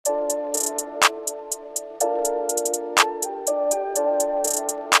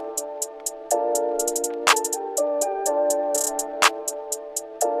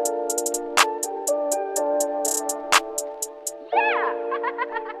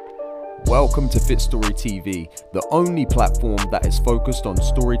Welcome to Fit Story TV, the only platform that is focused on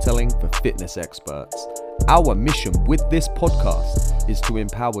storytelling for fitness experts. Our mission with this podcast is to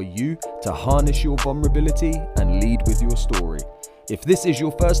empower you to harness your vulnerability and lead with your story. If this is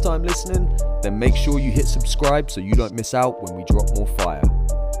your first time listening, then make sure you hit subscribe so you don't miss out when we drop more fire.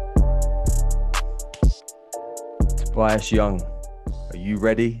 Tobias Young, are you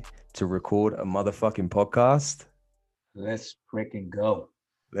ready to record a motherfucking podcast? Let's freaking go.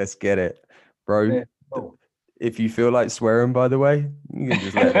 Let's get it. Bro, if you feel like swearing, by the way, you can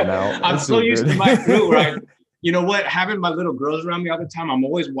just let them out. I'm so used to my crew, right? You know what? Having my little girls around me all the time, I'm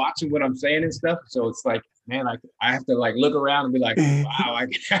always watching what I'm saying and stuff. So it's like, man, like I have to like look around and be like, wow, I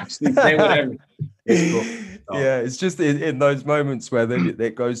can actually say whatever. It's cool. So. Yeah, it's just in those moments where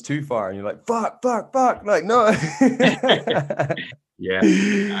it goes too far and you're like, fuck. Like, no. Yeah.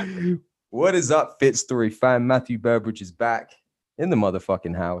 Exactly. What is up, Fit Story fam? Matthew Burbridge is back in the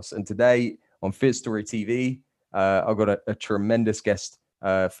motherfucking house. And today on Fit Story TV, I've got a tremendous guest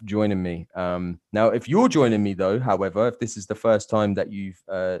for joining me. Now, if you're joining me though, however, if this is the first time that you've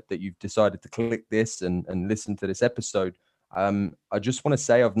decided to click this and listen to this episode, I just want to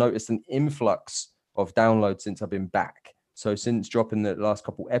say I've noticed an influx of downloads since I've been back. So since dropping the last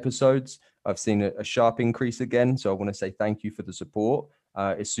couple episodes, I've seen a sharp increase again. So I want to say thank you for the support.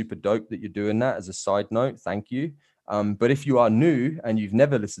 It's super dope that you're doing that. As a side note, thank you. But if you are new and you've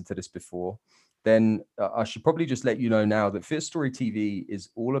never listened to this before, then I should probably just let you know now that Fit Story TV is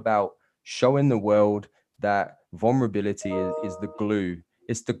all about showing the world that vulnerability is the glue.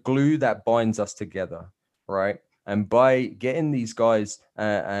 It's the glue that binds us together, right? And by getting these guys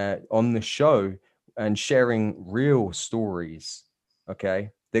on the show and sharing real stories, okay,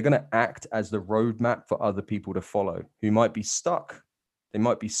 they're going to act as the roadmap for other people to follow who might be stuck. They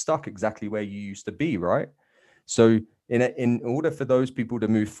might be stuck exactly where you used to be, right? So in order for those people to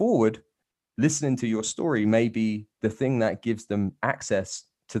move forward, listening to your story may be the thing that gives them access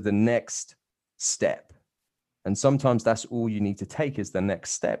to the next step. And sometimes that's all you need to take is the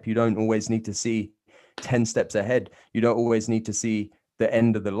next step. You don't always need to see 10 steps ahead. You don't always need to see the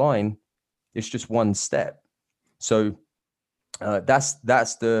end of the line. It's just one step. So that's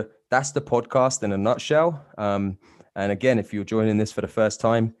the podcast in a nutshell. And again, if you're joining this for the first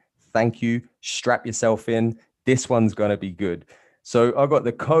time, thank you. Strap yourself in. This one's going to be good. So I got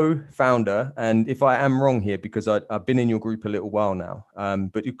the co-founder, and if I am wrong here, because I've been in your group a little while now,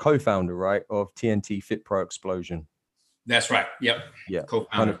 but you're co-founder, right, of TNT Fit Pro Explosion. That's right. Yep. Yeah.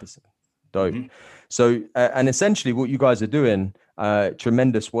 Co-founder. 100%. Dope. Mm-hmm. So, and essentially what you guys are doing,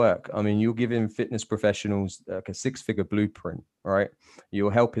 tremendous work. I mean, you're giving fitness professionals like a 6-figure blueprint, right?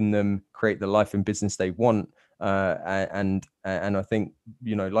 You're helping them create the life and business they want. And I think,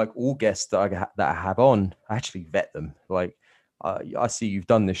 you know, like all guests that I have on, I actually vet them. Like, I see you've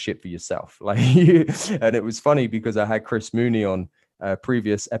done this shit for yourself. Like, and it was funny because I had Chris Mooney on a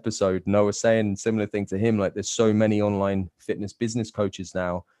previous episode, and I was saying similar thing to him. Like, there's so many online fitness business coaches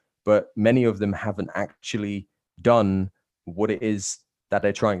now, but many of them haven't actually done what it is that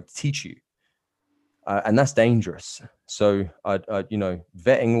they're trying to teach you. And that's dangerous. So I you know,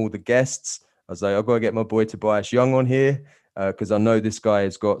 vetting all the guests, I was like, I've got to get my boy Tobias Young on here because I know this guy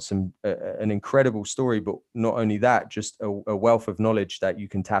has got some an incredible story, but not only that, just a wealth of knowledge that you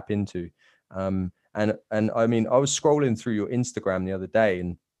can tap into. And I mean, I was scrolling through your Instagram the other day,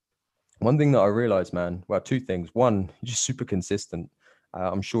 and one thing that I realized, man, well, two things. One, you're just super consistent.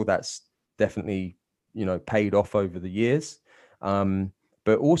 I'm sure that's definitely, you know, paid off over the years.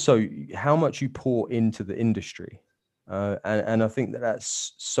 But also how much you pour into the industry. And I think that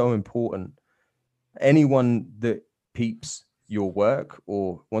that's so important. Anyone that peeps your work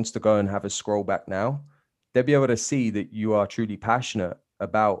or wants to go and have a scroll back now, they'll be able to see that you are truly passionate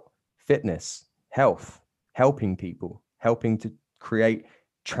about fitness, health, helping people, helping to create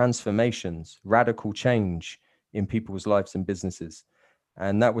transformations, radical change in people's lives and businesses.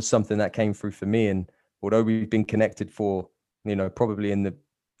 And that was something that came through for me. And although we've been connected for, you know, probably in the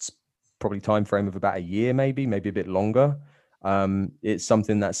time frame of about a year, maybe a bit longer, it's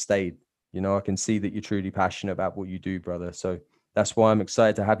something that stayed. You know, I can see that you're truly passionate about what you do, brother. So that's why I'm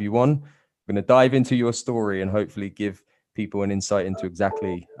excited to have you on. I'm going to dive into your story and hopefully give people an insight into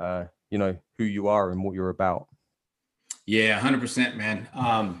exactly, you know, who you are and what you're about. Yeah, 100%, man.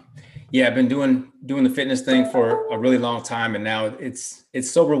 Yeah, I've been doing the fitness thing for a really long time, and now it's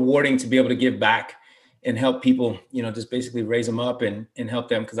so rewarding to be able to give back and help people, you know, just basically raise them up and help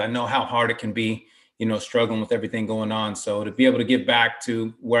them, because I know how hard it can be, you know, struggling with everything going on. So to be able to give back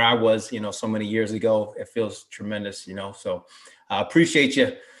to where I was, you know, so many years ago, it feels tremendous, you know. So I appreciate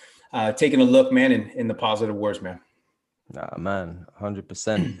you taking a look, man, in the positive words, man. Ah, man,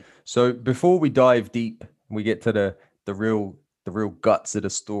 100%. So before we dive deep, we get to the real guts of the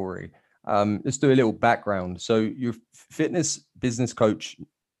story. Let's do a little background. So you're fitness business coach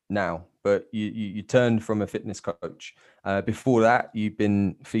now, but you turned from a fitness coach. Before that, you've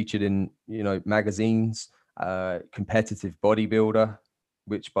been featured in magazines, competitive bodybuilder,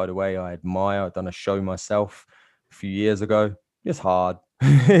 which by the way I admire. I've done a show myself a few years ago. It's hard.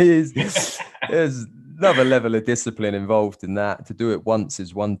 There's another level of discipline involved in that. To do it once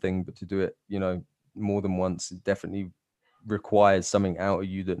is one thing, but to do it, more than once, it definitely requires something out of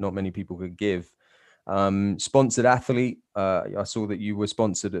you that not many people could give. Sponsored athlete. I saw that you were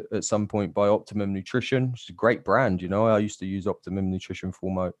sponsored at some point by Optimum Nutrition, which is a great brand. I used to use Optimum Nutrition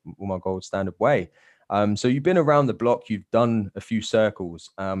for my gold standard whey. So you've been around the block. You've done a few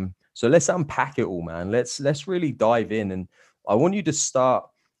circles. So let's unpack it all, man. Let's really dive in, and I want you to start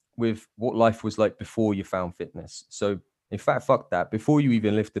with what life was like before you found fitness. So in fact, fuck that. Before you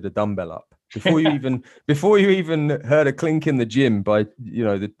even lifted a dumbbell up, before you even heard a clink in the gym by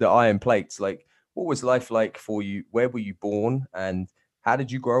the iron plates, like what was life like for you? Where were you born, and how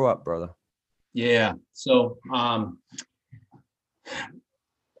did you grow up, brother? Yeah. So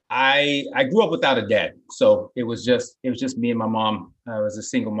I grew up without a dad. So it was just me and my mom. I was a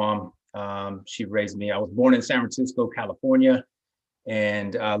single mom. She raised me. I was born in San Francisco, California,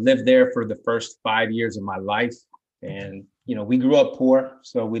 and lived there for the first 5 years of my life. And we grew up poor,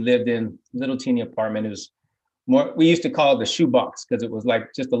 so we lived in a little teeny apartment. It was more, we used to call it the shoebox because it was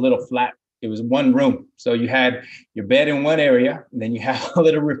like just a little flat. It was one room, so you had your bed in one area, and then you had a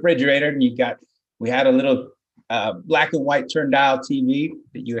little refrigerator, and we had a little black and white turn dial TV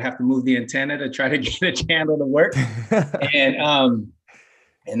that you would have to move the antenna to try to get a channel to work.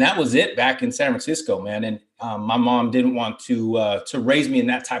 And that was it back in San Francisco, man. And my mom didn't want to raise me in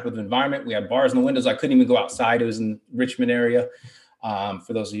that type of environment. We had bars in the windows. I couldn't even go outside. It was in Richmond area.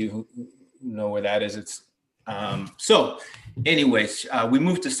 For those of you who know where that is, it's so anyways, we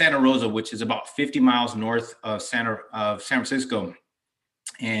moved to Santa Rosa, which is about 50 miles north of San Francisco.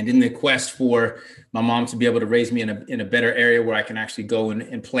 And in the quest for my mom to be able to raise me in a better area where I can actually go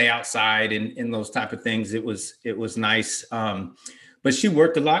and play outside and those type of things, it was nice. But she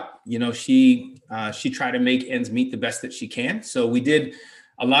worked a lot. She tried to make ends meet the best that she can. So we did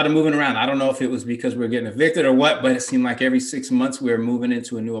a lot of moving around. I don't know if it was because we were getting evicted or what, but it seemed like every 6 months we were moving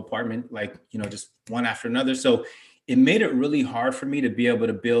into a new apartment, like, just one after another. So it made it really hard for me to be able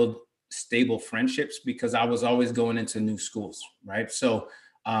to build stable friendships because I was always going into new schools, right? So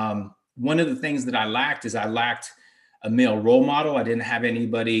one of the things that I lacked a male role model. I didn't have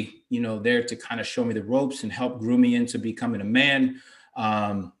anybody, there to kind of show me the ropes and help groom me into becoming a man.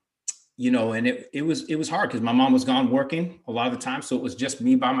 And it was hard because my mom was gone working a lot of the time. So it was just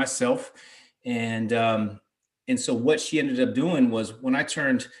me by myself. And so what she ended up doing was when I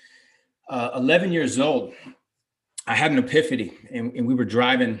turned 11 years old, I had an epiphany and we were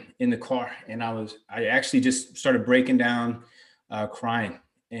driving in the car and I actually just started breaking down, crying,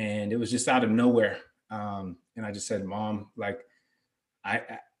 and it was just out of nowhere. And I just said, Mom, like,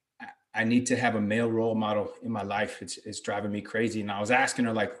 I need to have a male role model in my life. It's driving me crazy. And I was asking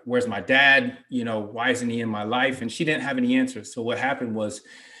her, like, where's my dad? Why isn't he in my life? And she didn't have any answers. So what happened was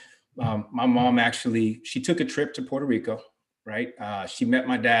my mom she took a trip to Puerto Rico, right? She met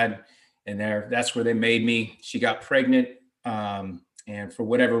my dad and that's where they made me. She got pregnant. And for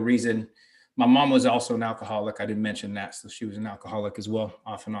whatever reason, my mom was also an alcoholic. I didn't mention that. So she was an alcoholic as well,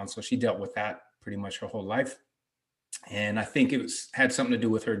 off and on. So she dealt with that pretty much her whole life. And I think it had something to do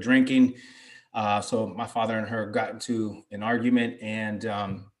with her drinking. So my father and her got into an argument, and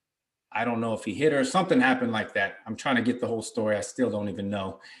I don't know if he hit her. Something happened like that. I'm trying to get the whole story. I still don't even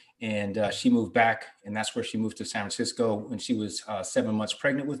know. And she moved back, and that's where she moved to San Francisco when she was 7 months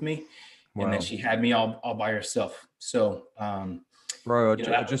pregnant with me. Wow. And then she had me all by herself. So, bro,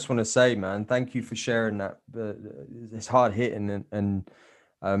 I just want to say, man, thank you for sharing that. It's hard hitting,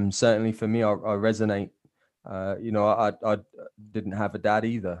 and certainly for me, I resonate. I didn't have a dad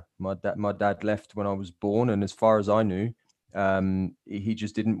either. My dad left when I was born, and as far as I knew, he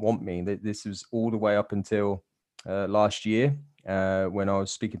just didn't want me. This was all the way up until last year when I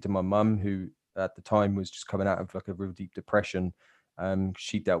was speaking to my mum, who at the time was just coming out of like a real deep depression.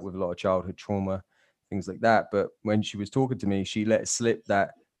 She dealt with a lot of childhood trauma, things like that. But when she was talking to me, she let slip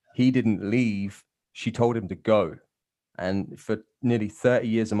that he didn't leave. She told him to go. And for nearly 30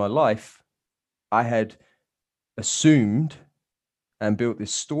 years of my life, I had assumed and built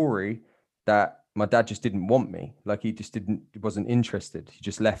this story that my dad just didn't want me. Like he wasn't interested. He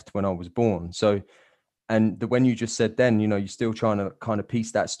just left when I was born. So, and when you just said then, you're still trying to kind of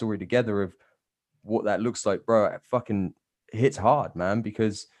piece that story together of what that looks like, bro. Fucking hits hard, man,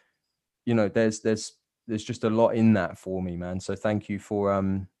 because, you know, there's just a lot in that for me, man. So thank you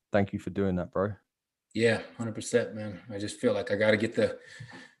for doing that, bro. Yeah, 100%, man. I just feel like I got to get the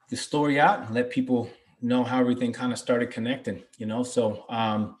story out and let people know how everything kind of started connecting, you know? So,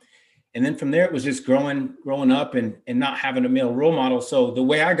 and then from there, it was just growing up and not having a male role model. So the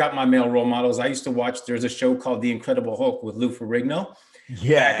way I got my male role models, I used to watch, there's a show called The Incredible Hulk with Lou Ferrigno.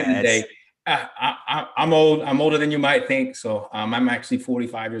 Back in the day. I'm old. I'm older than you might think. So I'm actually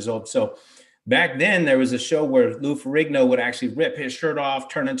 45 years old. So back then, there was a show where Lou Ferrigno would actually rip his shirt off,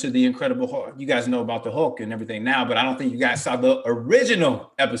 turn into the Incredible Hulk. You guys know about the Hulk and everything now, but I don't think you guys saw the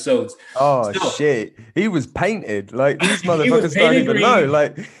original episodes. Oh, shit. He was painted. Like, these motherfuckers don't even know.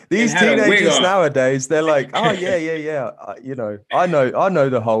 Like, these teenagers nowadays, they're like, oh, yeah. You know, I know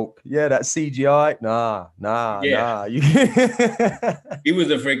the Hulk. Yeah, that CGI. Nah. He was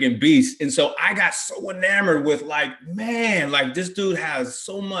a freaking beast. And so I got so enamored with, like, man, like, this dude has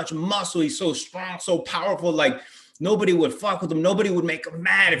so much muscle. He's so strong, so powerful. Like, nobody would fuck with him. Nobody would make him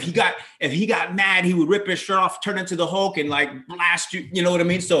mad. If he got mad, he would rip his shirt off, turn into the Hulk, and like blast you. You know what I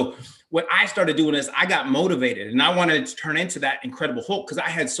mean? So what I started doing is I got motivated, and I wanted to turn into that Incredible Hulk because I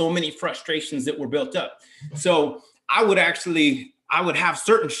had so many frustrations that were built up. So I would have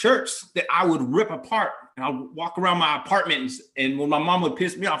certain shirts that I would rip apart, and I'll walk around my apartment, and when my mom would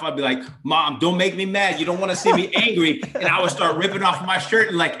piss me off, I'd be like, Mom, don't make me mad. You don't want to see me angry. And I would start ripping off my shirt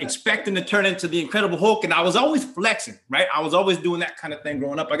and like expecting to turn into the Incredible Hulk. And I was always flexing, right? I was always doing that kind of thing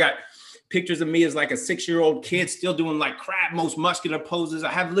growing up. I got pictures of me as like a 6-year-old kid still doing like crab, most muscular poses.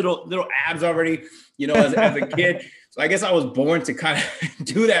 I have little abs already, you know, as a kid. So I guess I was born to kind of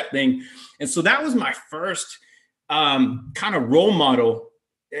do that thing. And so that was my first kind of role model.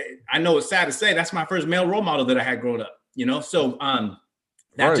 I know it's sad to say that's my first male role model that I had growing up, you know? So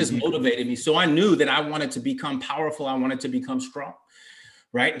that just motivated me. So I knew that I wanted to become powerful. I wanted to become strong,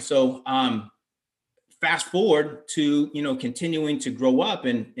 right? And so fast forward to, you know, continuing to grow up,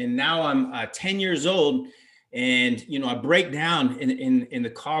 and now I'm 10 years old, and, you know, I break down in the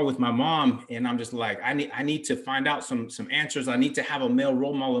car with my mom, and I'm just like, I need to find out some answers. I need to have a male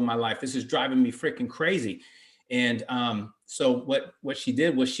role model in my life. This is driving me freaking crazy. And so what she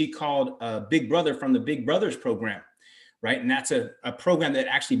did was she called Big Brother from the Big Brothers program, right? And that's a program that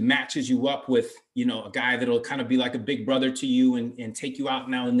actually matches you up with, you know, a guy that'll kind of be like a big brother to you and take you out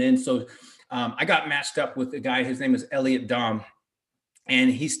now and then. So I got matched up with a guy. His name is Elliot Dom, and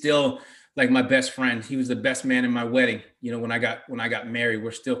he's still like my best friend. He was the best man in my wedding. You know, when I got married,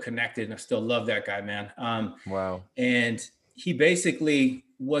 we're still connected, and I still love that guy, man. Wow. And he basically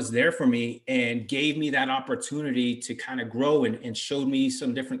was there for me and gave me that opportunity to kind of grow and showed me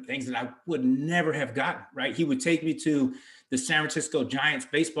some different things that I would never have gotten, right? He would take me to the San Francisco Giants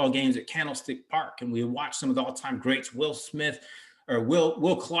baseball games at Candlestick Park, and we would watch some of the all-time greats, Will Smith, or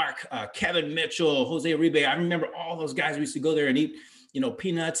Will Clark, Kevin Mitchell, Jose Uribe. I remember all those guys. We used to go there and eat, you know,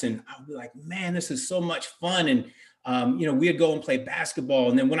 peanuts, and I would be like, man, this is so much fun. And, you know, we'd go and play basketball.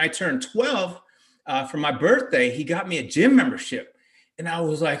 And then when I turned 12 for my birthday, he got me a gym membership. And I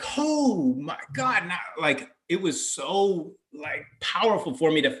was like, oh my God, like it was so like powerful for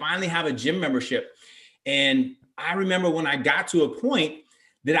me to finally have a gym membership. And I remember when I got to a point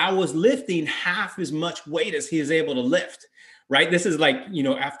that I was lifting half as much weight as he is able to lift, right? This is like, you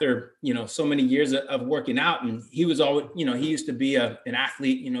know, after, you know, so many years of working out. And he was always, you know, he used to be an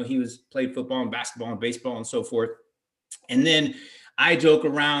athlete, you know, he played football and basketball and baseball and so forth. And then I joke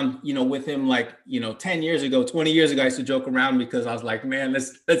around, you know, with him, like, you know, 10 years ago, 20 years ago, I used to joke around because I was like, man,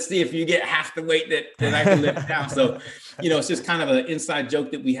 let's see if you get half the weight that I can lift now. So, you know, it's just kind of an inside joke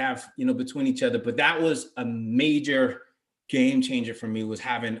that we have, you know, between each other. But that was a major game changer for me, was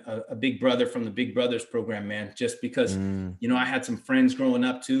having a big brother from the Big Brothers program, man, just because, you know, I had some friends growing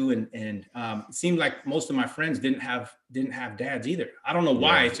up too. And it seemed like most of my friends didn't have dads either. I don't know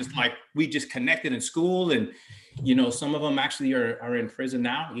why. It's just like, we just connected in school, and, you know, some of them actually are in prison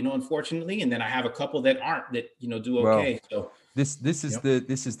now, you know, unfortunately. And then I have a couple that aren't, that, you know, do okay. Well, so this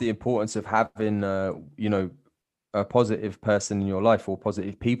is the importance of having, you know, a positive person in your life, or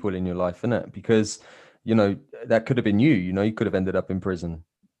positive people in your life, isn't it? Because, you know, that could have been you know, you could have ended up in prison,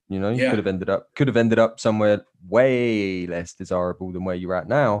 you know, you could have ended up somewhere way less desirable than where you're at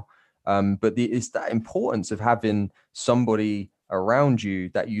now. But it's that importance of having somebody around you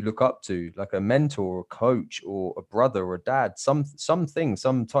that you look up to, like a mentor, or a coach, or a brother, or a dad, something,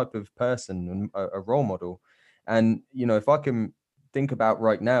 some type of person, a role model. And, you know, if I can think about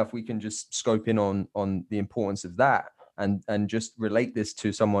right now, if we can just scope in on the importance of that, and just relate this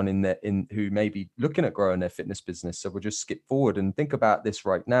to someone who may be looking at growing their fitness business. So we'll just skip forward and think about this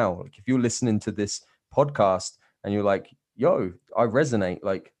right now. Like, if you're listening to this podcast and you're like, yo, I resonate.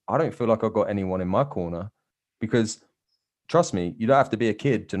 Like, I don't feel like I've got anyone in my corner, because trust me, you don't have to be a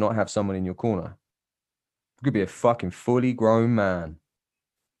kid to not have someone in your corner. You could be a fucking fully grown man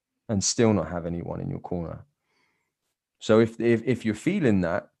and still not have anyone in your corner. So if you're feeling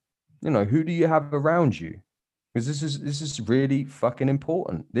that, who do you have around you? Because this is really fucking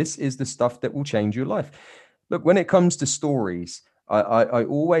important. This is the stuff that will change your life. Look, when it comes to stories, I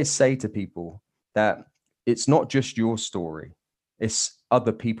always say to people that it's not just your story, it's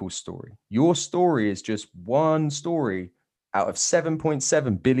other people's story. Your story is just one story out of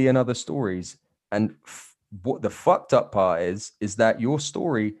 7.7 billion other stories. And what the fucked up part is that your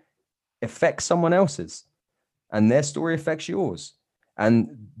story affects someone else's, and their story affects yours.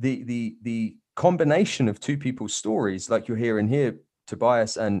 And the combination of two people's stories, like you're hearing here,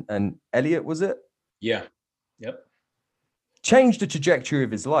 Tobias and Elliot, was it? Yeah. Yep. Changed the trajectory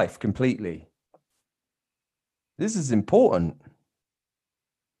of his life completely. This is important.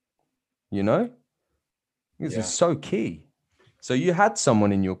 This is so key. So you had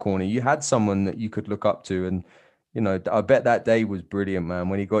someone in your corner, you had someone that you could look up to. And, I bet that day was brilliant, man.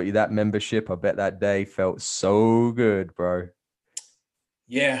 When he got you that membership, I bet that day felt so good, bro.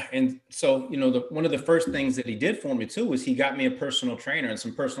 Yeah. And so, one of the first things that he did for me too was he got me a personal trainer and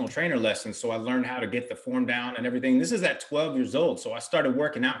some personal trainer lessons. So I learned how to get the form down and everything. This is at 12 years old. So I started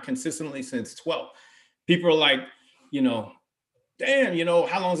working out consistently since 12. People are like, damn,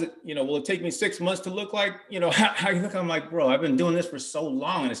 how long is it? Will it take me 6 months to look like, how you look? I'm like, bro, I've been doing this for so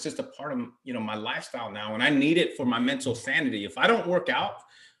long, and it's just a part of, my lifestyle now. And I need it for my mental sanity. If I don't work out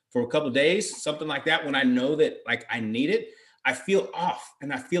for a couple of days, something like that, when I know that like I need it, I feel off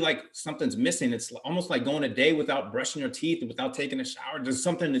and I feel like something's missing. It's almost like going a day without brushing your teeth and without taking a shower. There's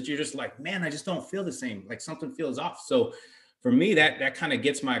something that you're just like, man, I just don't feel the same. Like something feels off. So for me, that kind of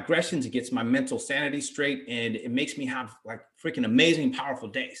gets my aggressions, it gets my mental sanity straight, and it makes me have like freaking amazing, powerful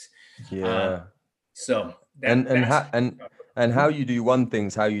days. Yeah. So and how you do one thing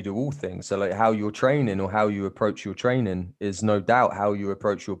is how you do all things. So like how you're training or how you approach your training is no doubt how you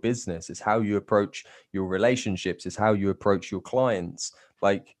approach your business. It's how you approach your relationships. It's how you approach your clients.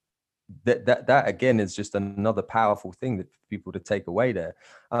 Like that again is just another powerful thing that people to take away there.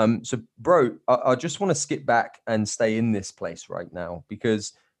 So bro, I just want to skip back and stay in this place right now,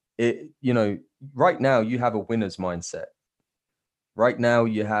 because right now you have a winner's mindset. Right now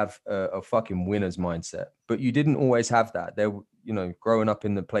you have a fucking winner's mindset, but you didn't always have that. There, growing up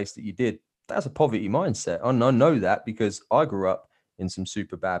in the place that you did, that's a poverty mindset. I know that because I grew up in some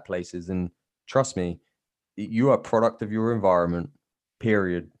super bad places, and trust me, you are a product of your environment,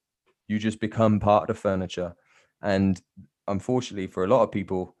 period. You just become part of the furniture. And unfortunately for a lot of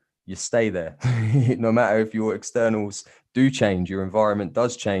people, you stay there. No matter if your externals do change, your environment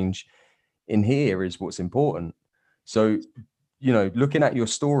does change. In here is what's important. So looking at your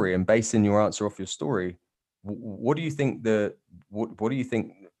story and basing your answer off your story, what do you think what do you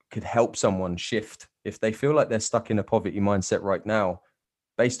think could help someone shift if they feel like they're stuck in a poverty mindset right now?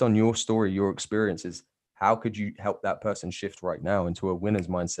 Based on your story, your experiences, how could you help that person shift right now into a winner's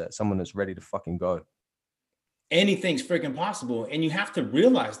mindset, someone that's ready to fucking go? Anything's freaking possible, and you have to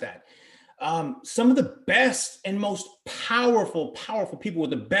realize that. Some of the best and most powerful people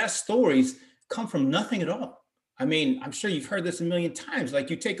with the best stories come from nothing at all. I mean, I'm sure you've heard this a million times. Like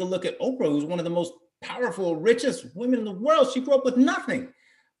you take a look at Oprah, who's one of the most powerful, richest women in the world. She grew up with nothing,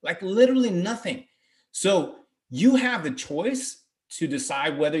 like literally nothing. So you have the choice to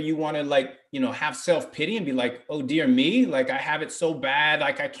decide whether you want to have self-pity and be like, oh, dear me, like I have it so bad,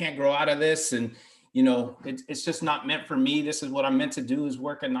 like I can't grow out of this. And, it's just not meant for me. This is what I'm meant to do, is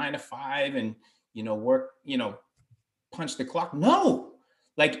work a 9 to 5 and, work, punch the clock. No,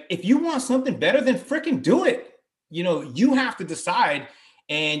 like if you want something better, then freaking do it. You have to decide,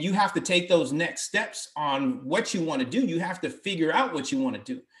 and you have to take those next steps on what you want to do. You have to figure out what you want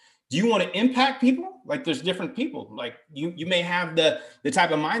to do. Do you want to impact people? Like there's different people. Like you may have the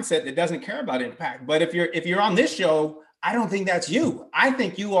type of mindset that doesn't care about impact. But if you're on this show, I don't think that's you. I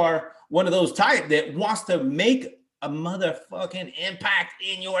think you are one of those type that wants to make a motherfucking impact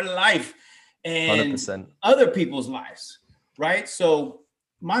in your life and 100%. other people's lives, right? So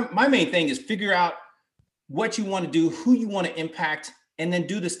my main thing is figure out what you want to do, who you want to impact, and then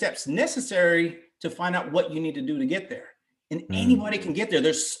do the steps necessary to find out what you need to do to get there. And anybody can get there.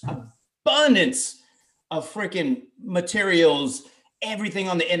 There's abundance of freaking materials, everything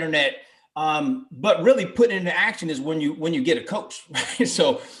on the internet. But really putting it into action is when you get a coach, right?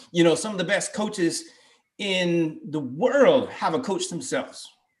 So, some of the best coaches in the world have a coach themselves,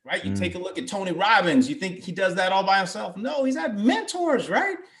 right? You take a look at Tony Robbins. You think he does that all by himself? No, he's had mentors,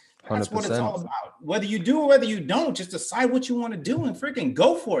 right? That's what it's 100%. all about. Whether you do or whether you don't, just decide what you want to do and freaking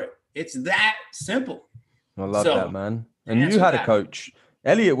go for it. It's that simple. I love that, So man. to And you answer had a that, coach.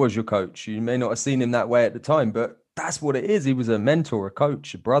 Elliot was your coach. You may not have seen him that way at the time, but that's what it is. He was a mentor, a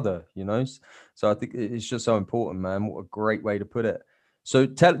coach, a brother, you know? So I think it's just so important, man. What a great way to put it. So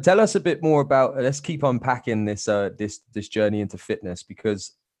tell us a bit more about, let's keep unpacking this journey into fitness,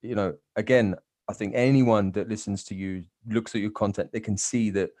 because, you know, again, I think anyone that listens to you, looks at your content, they can see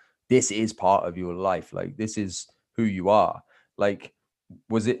that this is part of your life. Like, this is who you are. Like,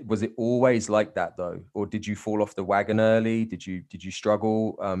 was it always like that though, or did you fall off the wagon early? Did you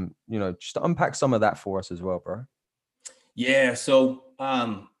struggle? You know, just unpack some of that for us as well, bro. yeah. So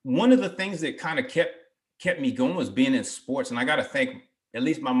one of the things that kind of kept me going was being in sports, and I got to thank at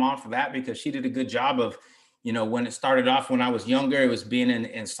least my mom for that, because she did a good job of, you know, when it started off when I was younger, it was being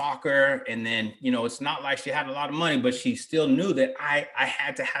in soccer, and then, you know, it's not like she had a lot of money, but she still knew that I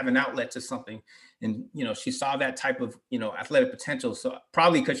had to have an outlet to something. And, you know, she saw that type of, you know, athletic potential. So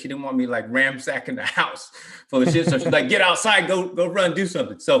probably because she didn't want me like ransacking the house full of shit. So she's like, get outside, go run, do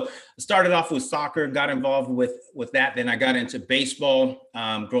something. So I started off with soccer, got involved with that. Then I got into baseball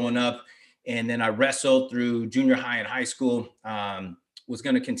growing up. And then I wrestled through junior high and high school. Was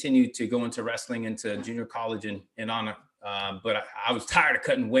going to continue to go into wrestling into junior college and on. But I was tired of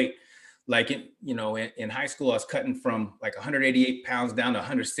cutting weight. Like, in high school, I was cutting from like 188 pounds down to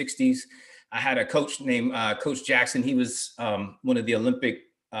 160s. I had a coach named Coach Jackson. He was one of the Olympic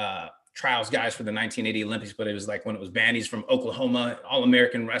trials guys for the 1980 Olympics, but it was like when it was banned. He's from Oklahoma,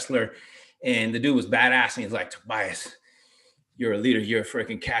 all-American wrestler. And the dude was badass. And he's like, Tobias, you're a leader. You're a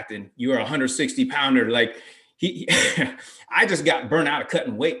freaking captain. You are a 160 pounder. Like I just got burnt out of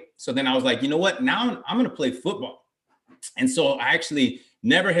cutting weight. So then I was like, you know what? Now I'm going to play football. And so I actually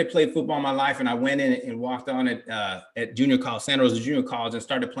never had played football in my life. And I went in and walked on at junior college, Santa Rosa Junior College, and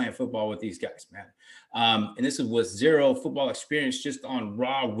started playing football with these guys, man. And this was zero football experience, just on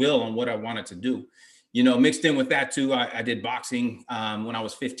raw will on what I wanted to do. You know, mixed in with that too, I did boxing when I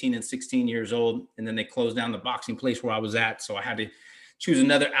was 15 and 16 years old. And then they closed down the boxing place where I was at. So I had to choose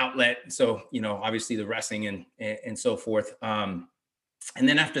another outlet. So, you know, obviously the wrestling and so forth. And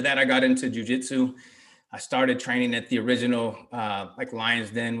then after that, I got into jiu-jitsu. I started training at the original, like Lions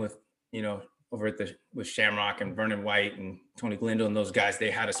Den with, you know, over at with Shamrock and Vernon White and Tony Glendale and those guys. They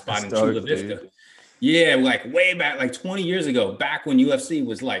had a spot in Chula Vista. Dude. Yeah, like way back, like 20 years ago, back when UFC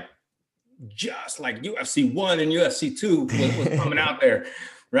was like, just like UFC 1 and UFC 2 was coming out there.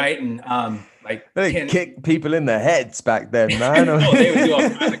 Right. And like they kick people in the heads back then, man. Oh, they would do all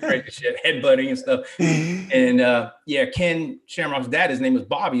kinds of crazy shit, headbutting and stuff. And Ken Shamrock's dad, his name was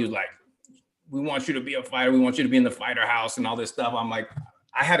Bobby. He was like, we want you to be a fighter. We want you to be in the fighter house and all this stuff. I'm like,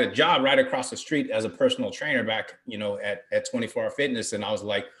 I had a job right across the street as a personal trainer back, you know, at 24 Hour Fitness. And I was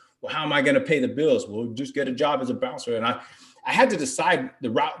like, well, how am I going to pay the bills? Well, just get a job as a bouncer. And I had to decide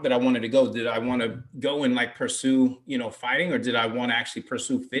the route that I wanted to go. Did I want to go and like pursue, you know, fighting, or did I want to actually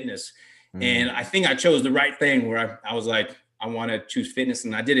pursue fitness? And I think I chose the right thing, where I was like, I want to choose fitness.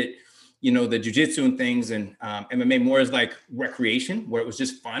 And I did it, you know, the jiu-jitsu and things and MMA more as like recreation, where it was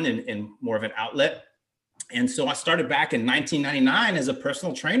just fun and more of an outlet. And so I started back in 1999 as a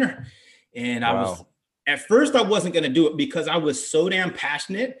personal trainer. And I was, at first I wasn't going to do it because I was so damn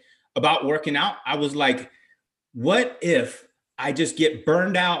passionate about working out. I was like, what if I just get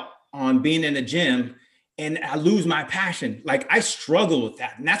burned out on being in the gym and I lose my passion? Like, I struggle with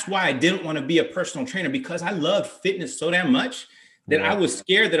that. And that's why I didn't want to be a personal trainer, because I loved fitness so damn much that I was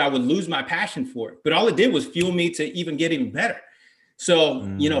scared that I would lose my passion for it. But all it did was fuel me to even get even better. So,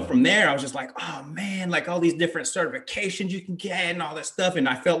 you know, from there, I was just like, oh man, like all these different certifications you can get and all that stuff. And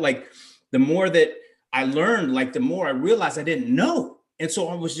I felt like the more that I learned, like the more I realized I didn't know. And so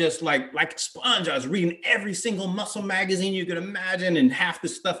I was just like a sponge. I was reading every single muscle magazine you could imagine, and half the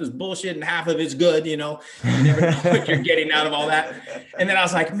stuff is bullshit and half of it's good, you know. You never know what you're getting out of all that. And then I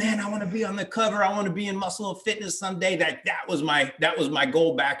was like, man, I want to be on the cover. I want to be in Muscle and Fitness someday. That was my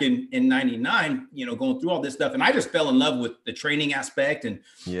goal back in 99, you know, going through all this stuff. And I just fell in love with the training aspect. And,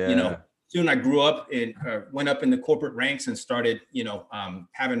 you know, soon I grew up and went up in the corporate ranks and started, you know,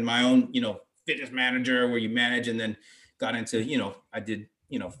 having my own, you know, fitness manager where you manage, and then got into, you know, I did,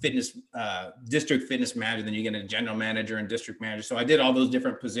 you know, fitness, district fitness manager, then you get a general manager and district manager. So I did all those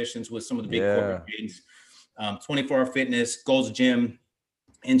different positions with some of the big corporate chains, 24 Hour Fitness, Gold's Gym,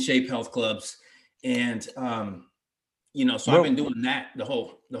 In Shape Health Clubs. And, you know, so I've been doing that the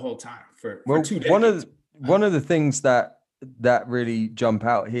whole time for 2 decades. One of the things that really jump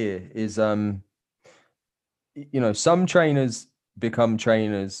out here is, you know, some trainers become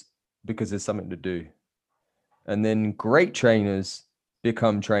trainers because there's something to do. And then great trainers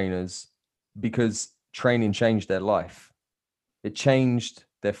become trainers because training changed their life. It changed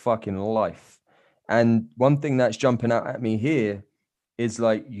their fucking life. And one thing that's jumping out at me here is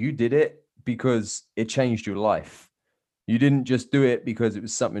like, you did it because it changed your life. You didn't just do it because it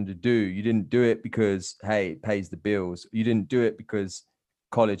was something to do. You didn't do it because, hey, it pays the bills. You didn't do it because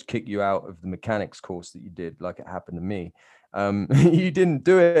college kicked you out of the mechanics course that you did, like it happened to me. You didn't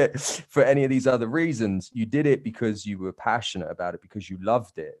do it for any of these other reasons. You did it because you were passionate about it, because you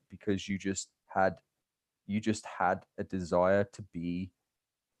loved it, because you just had a desire to be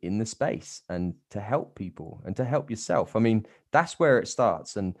in the space and to help people and to help yourself. I mean, that's where it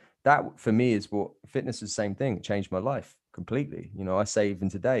starts. And that for me is what fitness is the same thing. It changed my life completely. You know, I say even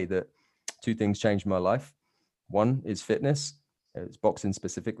today that two things changed my life. One is fitness. It's boxing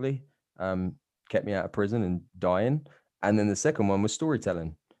specifically, kept me out of prison and dying. And then the second one was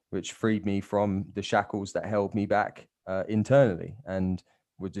storytelling, which freed me from the shackles that held me back internally and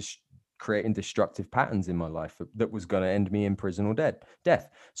were just creating destructive patterns in my life that was going to end me in prison or death.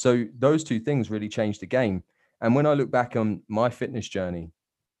 So those two things really changed the game. And when I look back on my fitness journey,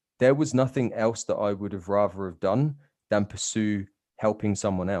 there was nothing else that I would have rather have done than pursue helping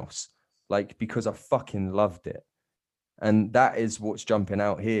someone else, like, because I fucking loved it. And that is what's jumping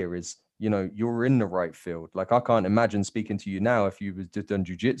out here is, you know, you're in the right field. Like, I can't imagine speaking to you now if you was just done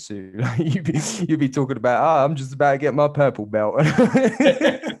jujitsu. Like, you'd be talking about, I'm just about to get my purple belt.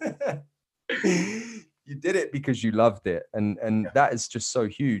 You did it because you loved it. And that is just so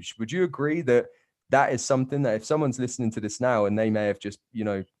huge. Would you agree that that is something that if someone's listening to this now and they may have just, you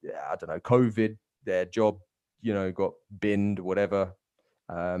know, I don't know, COVID, their job, you know, got binned, whatever,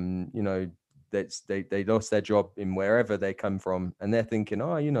 you know, they lost their job in wherever they come from, and they're thinking,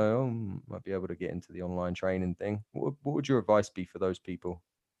 oh, you know, might be able to get into the online training thing. What would your advice be for those people?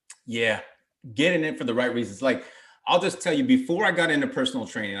 Yeah, getting it for the right reasons. Like, I'll just tell you, before I got into personal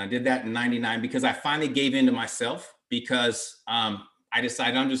training, I did that in 99 because I finally gave in to myself because I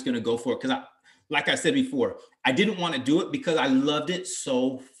decided I'm just going to go for it. Because like I said before, I didn't want to do it because I loved it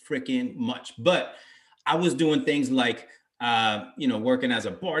so freaking much. But I was doing things like, you know, working as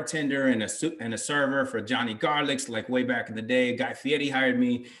a bartender and a server for Johnny Garlic's, like way back in the day. Guy Fieri hired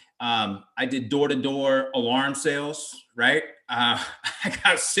me. I did door-to-door alarm sales, right? I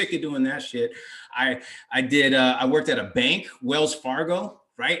got sick of doing that shit. I worked at a bank, Wells Fargo,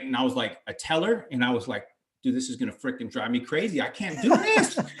 right? And I was like a teller, and I was like, dude, this is gonna freaking drive me crazy. I can't do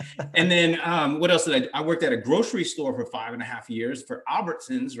this. And then what else did I worked at a grocery store for 5.5 years for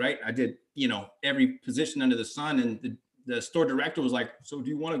Albertsons, right? I did, you know, every position under the sun. And the store director was like, so do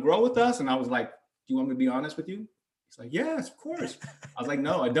you want to grow with us? And I was like, do you want me to be honest with you? He's like, yes, of course. I was like,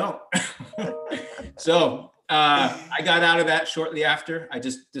 no, I don't. So I got out of that shortly after. I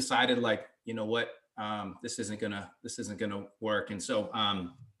just decided, like, you know what, this isn't gonna work. And so,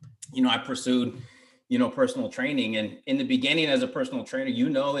 you know, I pursued, you know, personal training. And in the beginning, as a personal trainer, you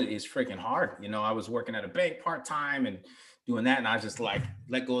know, it is freaking hard. You know, I was working at a bank part-time and doing that, and I was just like,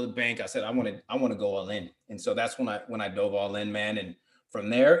 let go of the bank. I said, I want to go all in. And so that's when I dove all in, man. And from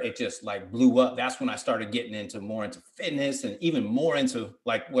there, it just like blew up. That's when I started getting more into fitness and even more into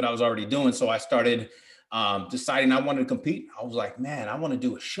like what I was already doing. So I started deciding I wanted to compete. I was like, man, I want to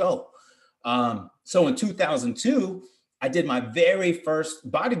do a show. So in 2002, I did my very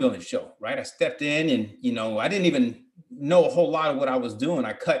first bodybuilding show, right? I stepped in and, you know, I didn't even know a whole lot of what I was doing.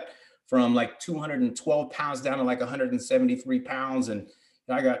 I cut from like 212 pounds down to like 173 pounds. And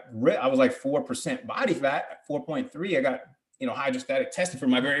I was like 4% body fat, 4.3. I got, you know, hydrostatic testing for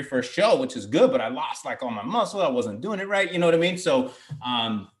my very first show, which is good, but I lost like all my muscle. I wasn't doing it right. You know what I mean? So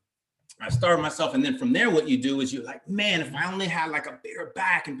I started myself. And then from there, what you do is you're like, man, if I only had like a bigger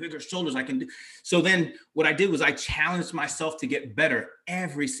back and bigger shoulders, I can do. So then what I did was I challenged myself to get better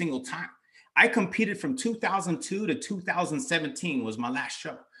every single time. I competed from 2002 to 2017 was my last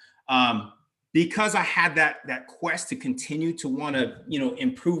show. Because I had that quest to continue to want to, you know,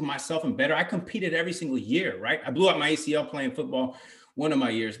 improve myself and better. I competed every single year, right? I blew out my ACL playing football one of my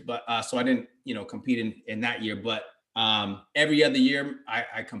years, but so I didn't, you know, compete in that year. But every other year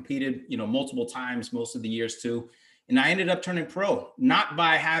I competed, you know, multiple times, most of the years too. And I ended up turning pro, not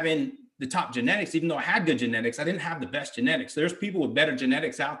by having the top genetics, even though I had good genetics. I didn't have the best genetics. There's people with better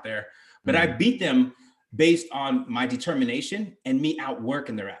genetics out there, but I beat them based on my determination and me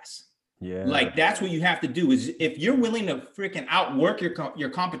outworking their ass. Yeah. Like, that's what you have to do is if you're willing to freaking outwork your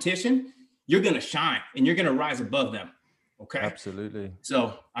competition, you're going to shine and you're going to rise above them. Okay. Absolutely.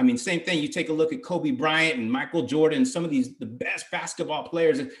 So, I mean, same thing. You take a look at Kobe Bryant and Michael Jordan, some of the best basketball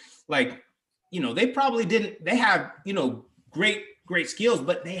players, like, you know, they have, you know, great skills,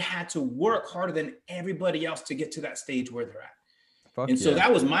 but they had to work harder than everybody else to get to that stage where they're at. And so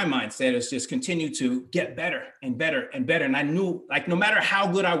that was my mindset, is just continue to get better and better and better. And I knew, like, no matter how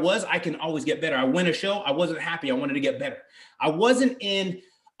good I was, I can always get better. I win a show, I wasn't happy. I wanted to get better. I wasn't in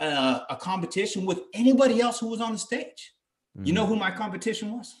a competition with anybody else who was on the stage. You know who my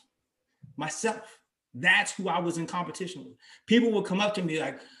competition was? Myself. That's who I was in competition with. People would come up to me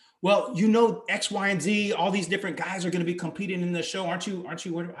like, well, you know, X, Y, and Z, all these different guys are going to be competing in the show. Aren't you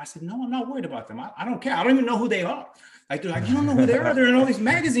worried? I said, no, I'm not worried about them. I don't care. I don't even know who they are. Like, they're like, you don't know who they are? They're in all these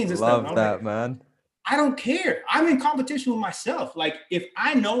magazines and stuff. Love that, man. I don't care. I'm in competition with myself. Like, if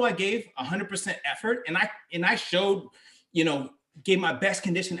I know I gave 100% effort and I showed, you know, gave my best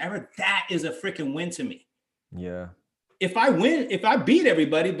condition ever, that is a freaking win to me. Yeah. If I win, if I beat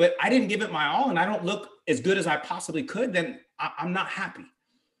everybody, but I didn't give it my all and I don't look as good as I possibly could, then I'm not happy.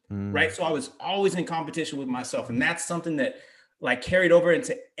 Right. So I was always in competition with myself. And that's something that, like, carried over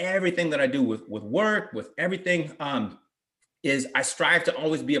into everything that I do with work, with everything, is I strive to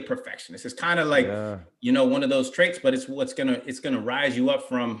always be a perfectionist. It's kind of like, you know, one of those traits, but it's going to rise you up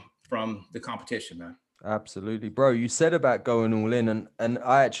from the competition, man. Absolutely, bro. You said about going all in, and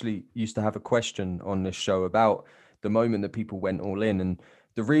I actually used to have a question on this show about the moment that people went all in. And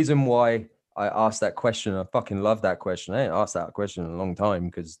the reason why I asked that question, I fucking love that question. I ain't asked that question in a long time,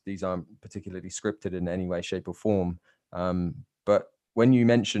 because these aren't particularly scripted in any way, shape, or form. But when you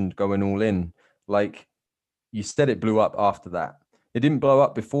mentioned going all in, like you said, it blew up after that. It didn't blow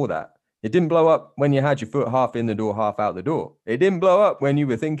up before that. It didn't blow up when you had your foot half in the door, half out the door. It didn't blow up when you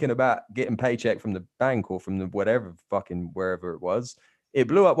were thinking about getting paycheck from the bank or from the whatever fucking wherever it was. It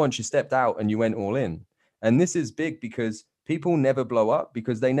blew up once you stepped out and you went all in. And this is big because people never blow up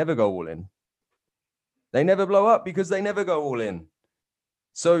because they never go all in. They never blow up because they never go all in.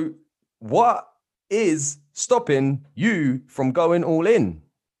 So what is stopping you from going all in?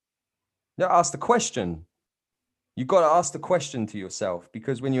 You ask the question. You've got to ask the question to yourself,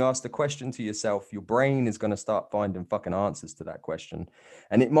 because when you ask the question to yourself, your brain is going to start finding fucking answers to that question.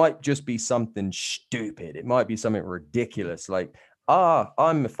 And it might just be something stupid. It might be something ridiculous, like,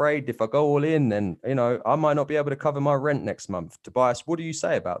 I'm afraid if I go all in, then, you know, I might not be able to cover my rent next month. Tobias, what do you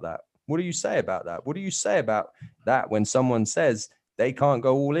say about that? What do you say about that? What do you say about that when someone says they can't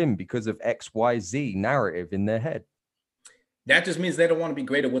go all in because of XYZ narrative in their head? That just means they don't want to be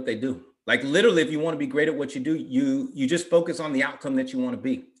great at what they do. Like, literally, if you want to be great at what you do, you just focus on the outcome that you want to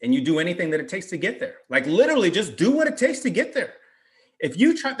be, and you do anything that it takes to get there. Like, literally, just do what it takes to get there. If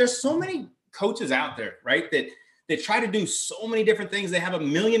you try, there's so many coaches out there, right, that they try to do so many different things. They have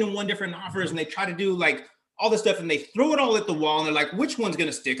 1,000,001 different offers, and they try to do like all this stuff, and they throw it all at the wall, and they're like, which one's going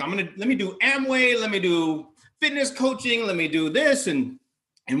to stick? Let me do Amway, let me do fitness coaching, let me do this, and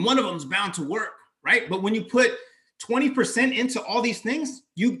one of them's bound to work, right? But when you put 20% into all these things,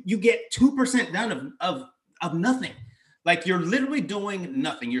 you get 2% done of nothing. Like, you're literally doing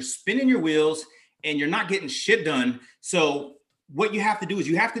nothing. You're spinning your wheels and you're not getting shit done. So what you have to do is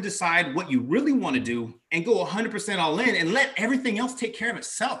you have to decide what you really want to do and go 100% all in and let everything else take care of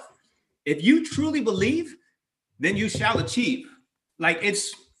itself. If you truly believe, then you shall achieve. Like,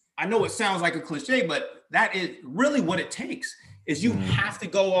 I know it sounds like a cliche, but that is really what it takes, is you have to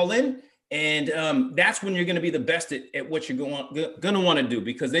go all in. And that's when you're going to be the best at what you're going to want to do,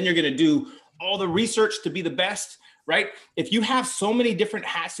 because then you're going to do all the research to be the best, right? If you have so many different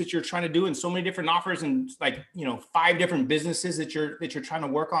hats that you're trying to do and so many different offers and, like, you know, 5 different businesses that you're trying to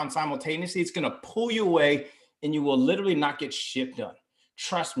work on simultaneously, it's going to pull you away and you will literally not get shit done.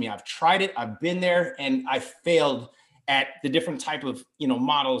 Trust me, I've tried it. I've been there and I failed at the different type of, you know,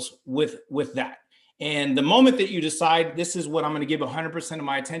 models with that. And the moment that you decide this is what I'm going to give 100% of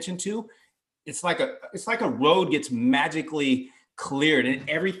my attention to, it's like a road gets magically cleared, and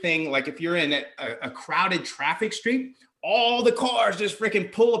everything, like if you're in a crowded traffic street, all the cars just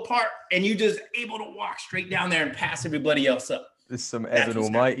freaking pull apart and you just able to walk straight down there and pass everybody else up. This is some Evan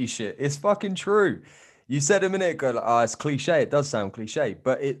Almighty shit. It's fucking true. You said a minute ago, like, it's cliche. It does sound cliche,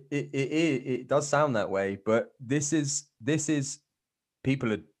 but it does sound that way. But this is people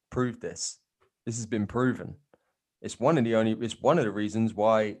have proved this. This has been proven. It's one of the reasons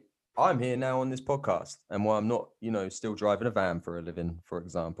why I'm here now on this podcast and why I'm not, you know, still driving a van for a living, for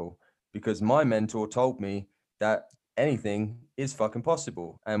example, because my mentor told me that anything is fucking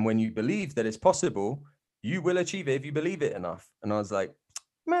possible. And when you believe that it's possible, you will achieve it if you believe it enough. And I was like,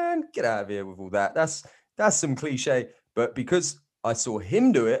 man, get out of here with all that. That's some cliche. But because I saw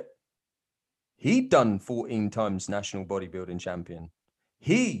him do it, he'd done 14 times national bodybuilding champion.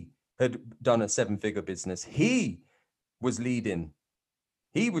 He had done a 7-figure business. He was leading.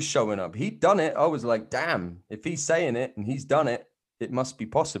 He was showing up. He'd done it. I was like, damn, if he's saying it and he's done it, it must be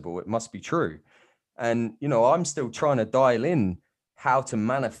possible. It must be true. And, you know, I'm still trying to dial in how to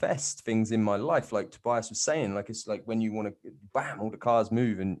manifest things in my life. Like Tobias was saying, like, it's like when you want to, bam, all the cars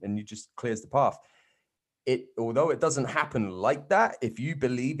move and you just clears the path. Although it doesn't happen like that, if you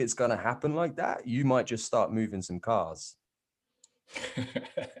believe it's going to happen like that, you might just start moving some cars.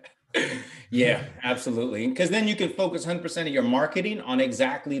 Yeah, absolutely. Because then you can focus 100% of your marketing on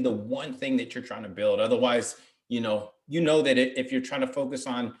exactly the one thing that you're trying to build. Otherwise, you know that if you're trying to focus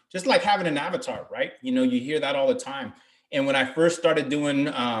on just like having an avatar, right? You hear that all the time. And when I first started doing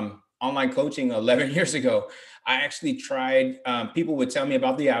online coaching 11 years ago, I actually tried, people would tell me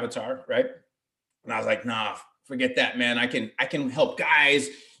about the avatar, right? And I was like, nah, forget that, man. I can help guys,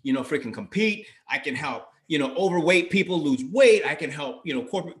 freaking compete. I can help, overweight people lose weight. I can help,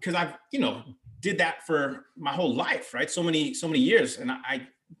 corporate, because I've, did that for my whole life, right? So many years. And I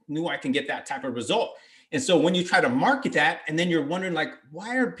knew I can get that type of result. And so when you try to market that, and then you're wondering like,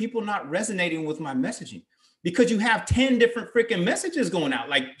 why are people not resonating with my messaging? Because you have 10 different freaking messages going out.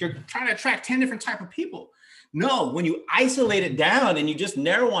 Like you're trying to attract 10 different type of people. No, when you isolate it down and you just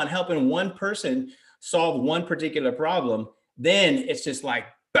narrow on helping one person solve one particular problem, then it's just like,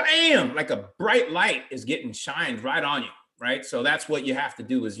 bam, like a bright light is getting shined right on you, right? So that's what you have to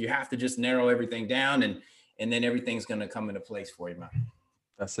do, is you have to just narrow everything down, and then everything's going to come into place for you, man.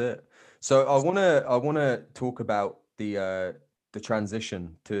 That's it. So I want to talk about the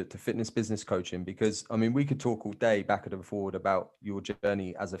transition to fitness business coaching, because I mean, we could talk all day backwards and forward about your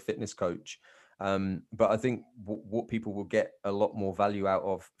journey as a fitness coach. But I think what people will get a lot more value out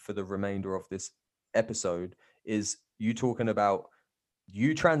of for the remainder of this episode is you talking about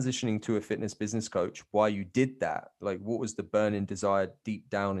you transitioning to a fitness business coach, why you did that. Like, what was the burning desire deep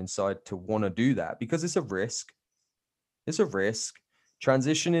down inside to want to do that? Because it's a risk. It's a risk.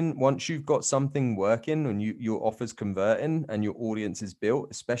 Transitioning, once you've got something working and your offer's converting and your audience is built,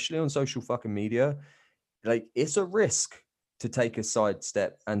 especially on social fucking media, like, it's a risk to take a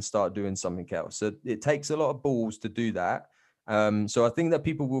sidestep and start doing something else. So it takes a lot of balls to do that. So I think that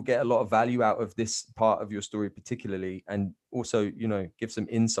people will get a lot of value out of this part of your story, particularly, and also, give some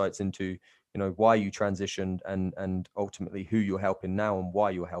insights into, why you transitioned and ultimately who you're helping now and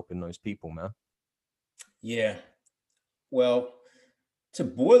why you're helping those people, man. Yeah. Well, to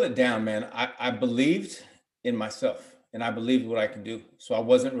boil it down, man, I believed in myself and I believed what I could do. So I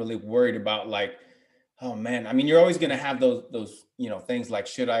wasn't really worried about like, oh man, I mean, you're always going to have those, things like,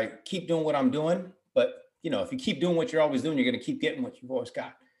 should I keep doing what I'm doing? But, if you keep doing what you're always doing, you're going to keep getting what you've always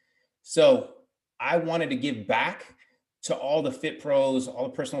got. So I wanted to give back to all the fit pros, all the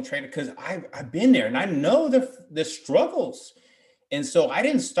personal trainers, because I've been there and I know the struggles. And so I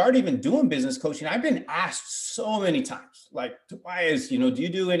didn't start even doing business coaching. I've been asked so many times, like, Tobias, do you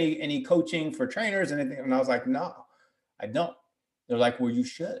do any coaching for trainers and anything? And I was like, no, I don't. They're like, well, you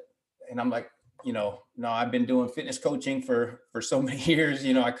should. And I'm like, no, I've been doing fitness coaching for so many years.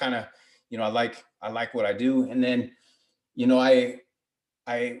 I kind of, I like what I do. And then,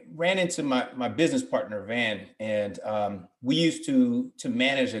 I ran into my business partner, Van, and we used to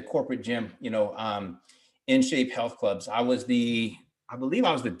manage a corporate gym, In Shape Health Clubs. I believe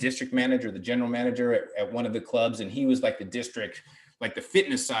I was the district manager, the general manager at one of the clubs, and he was like the district, like the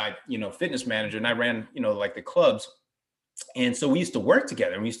fitness side, fitness manager, and I ran, like the clubs. And so we used to work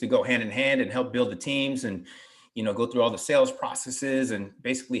together, and we used to go hand in hand and help build the teams and, go through all the sales processes and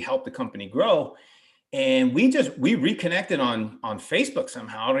basically help the company grow. And we reconnected on Facebook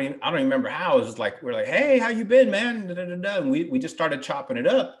somehow. I don't remember how. It was like, we're like, hey, how you been, man? Da, da, da, da. And we just started chopping it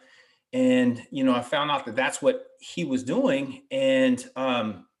up. And, I found out that that's what he was doing. And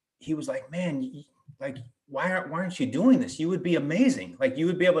he was like, man, like, why aren't you doing this? You would be amazing. Like, you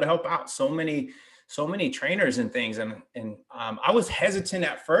would be able to help out so many trainers and things. And I was hesitant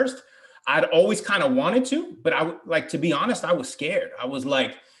at first. I'd always kind of wanted to, but to be honest, I was scared. I was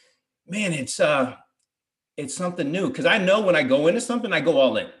like, man, it's something new. Cause I know when I go into something, I go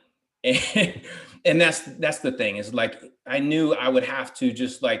all in. And that's the thing, is like, I knew I would have to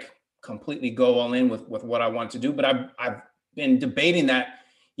just like completely go all in with what I want to do. But I've been debating that,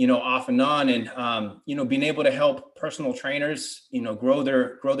 off and on, and, being able to help personal trainers, grow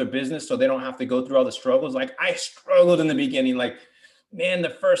their business so they don't have to go through all the struggles. Like, I struggled in the beginning, like, man, the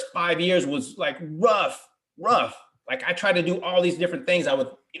first 5 years was like rough. Like, I tried to do all these different things. I would,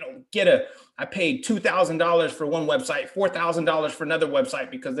 I paid $2,000 for one website, $4,000 for another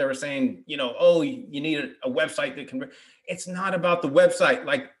website, because they were saying, oh, you need a website that can, it's not about the website.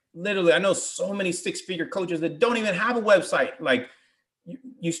 Like, literally, I know so many six-figure coaches that don't even have a website. Like,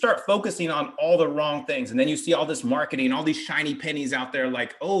 you start focusing on all the wrong things. And then you see all this marketing, all these shiny pennies out there.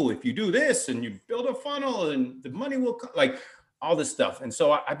 Like, oh, if you do this and you build a funnel and the money will come, like all this stuff. And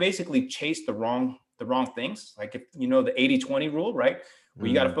so I basically chased the wrong the wrong things. Like if you know the 80-20 rule, right? Where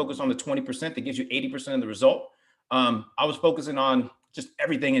you got to Mm. focus on the 20% that gives you 80% of the result. I was focusing on just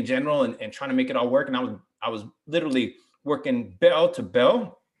everything in general and trying to make it all work. And I was literally working bell to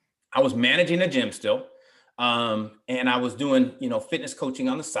bell. I was managing a gym still. And I was doing, you know, fitness coaching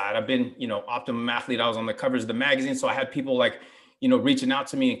on the side. I've been, you know, Optimum Athlete. I was on the covers of the magazine. So I had people like, you know, reaching out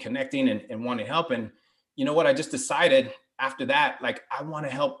to me and connecting and wanting help. And you know what? I just decided after that, like, I want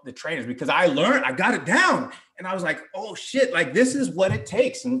to help the trainers because I learned, I got it down. And I was like, oh shit, like this is what it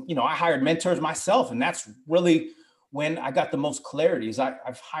takes. And, you know, I hired mentors myself. And that's really when I got the most clarity is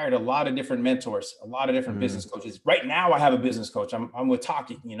I've hired a lot of different mentors, a lot of different business coaches. Right now I have a business coach. I'm with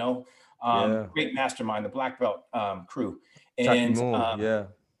Taki, you know, Yeah. great mastermind, the Black Belt crew. Taki And Moore.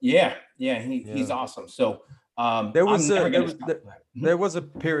 Yeah. he's awesome. So There I'm was never there going to was stop that. there was a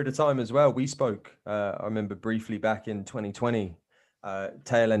period of time as well. We spoke. I remember briefly back in 2020,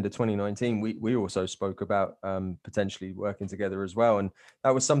 tail end of 2019. We also spoke about potentially working together as well, and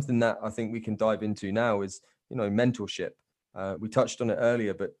that was something that I think we can dive into now. Is, you know, mentorship. We touched on it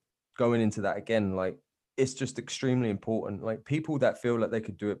earlier, but going into that again, like, it's just extremely important. Like, people that feel like they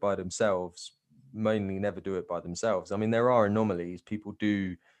could do it by themselves mainly never do it by themselves. I mean, there are anomalies. People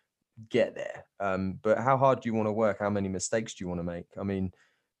do get there, but how hard do you want to work? How many mistakes do you want to make? I mean,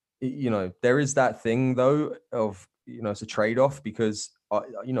 you know, there is that thing though of, you know, it's a trade-off, because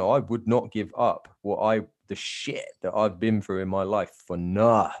I would not give up the shit that I've been through in my life for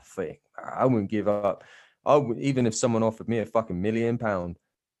nothing. I wouldn't give up. Even if someone offered me a fucking £1 million,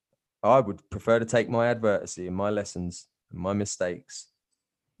 I would prefer to take my adversity and my lessons and my mistakes.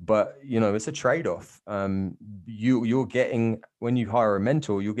 But, you know, it's a trade-off. You're getting, when you hire a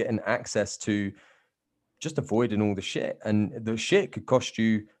mentor, you're getting access to just avoiding all the shit. And the shit could cost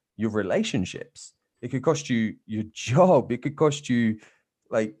you your relationships. It could cost you your job. It could cost you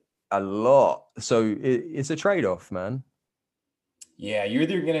like a lot. So it's a trade-off, man. Yeah, you're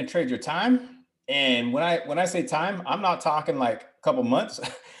either going to trade your time, and when I say time, I'm not talking like a couple months.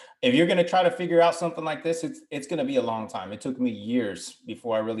 If you're going to try to figure out something like this, it's going to be a long time. It took me years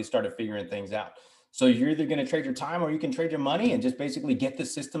before I really started figuring things out. So you're either going to trade your time or you can trade your money and just basically get the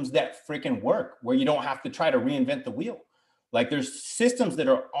systems that freaking work, where you don't have to try to reinvent the wheel. Like, there's systems that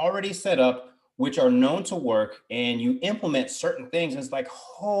are already set up, which are known to work, and you implement certain things. And it's like,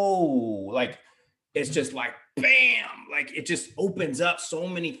 oh, like, it's just like, bam, like it just opens up so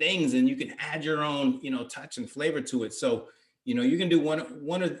many things, and you can add your own, you know, touch and flavor to it. So, you know, you can do one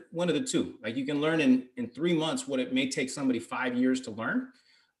of the two. Like, you can learn in 3 months what it may take somebody 5 years to learn,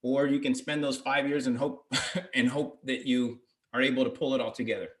 or you can spend those 5 years and hope and hope that you are able to pull it all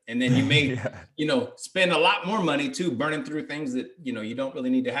together. And then you may, you know, spend a lot more money too, burning through things that, you know, you don't really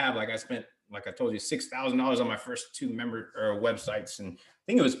need to have. Like, I spent, like I told you, $6,000 on my first 2 member websites, and I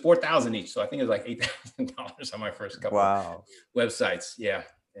think it was 4,000 each. So I think it was like $8,000 on my first couple of websites. Yeah.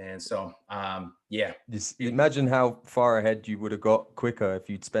 And so, Just imagine how far ahead you would have got quicker if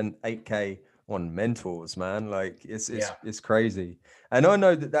you'd spent 8K on mentors, man. Like, it's crazy. And I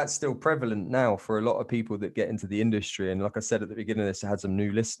know that that's still prevalent now for a lot of people that get into the industry. And like I said at the beginning of this, I had some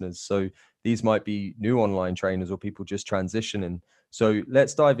new listeners. So these might be new online trainers or people just transitioning. So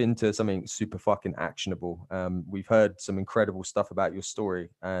let's dive into something super fucking actionable. We've heard some incredible stuff about your story,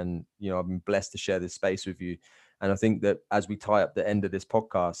 and, you know, I've been blessed to share this space with you. And I think that as we tie up the end of this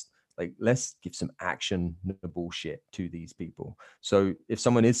podcast, like, let's give some actionable shit to these people. So if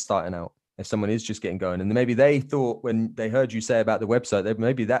someone is starting out, if someone is just getting going, and maybe they thought when they heard you say about the website,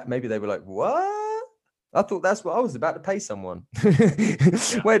 maybe they were like, what? I thought that's what I was about to pay someone.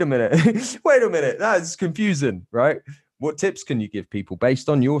 Wait a minute. That's confusing, right? What tips can you give people based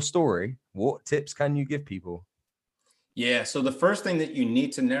on your story? What tips can you give people? Yeah. So the first thing that you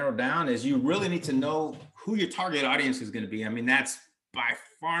need to narrow down is you really need to know who your target audience is going to be. I mean, that's by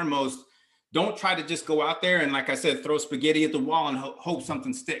far most. Don't try to just go out there and, like I said, throw spaghetti at the wall and hope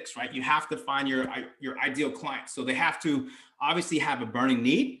something sticks, right? You have to find your ideal client. So they have to obviously have a burning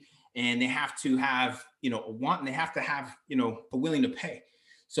need, and they have to have, you know, a want, and they have to have, you know, a willing to pay.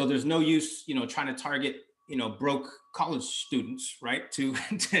 So there's no use, you know, trying to target, you know, broke college students, right?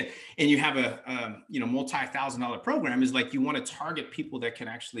 And you have a you know, multi-$1,000 program. Is like, you want to target people that can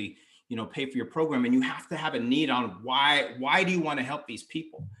actually, you know, pay for your program, and you have to have a need on why do you want to help these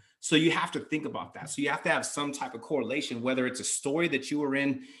people? So you have to think about that. So you have to have some type of correlation, whether it's a story that you were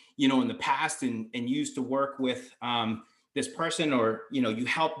in, you know, in the past and used to work with this person, or, you know, you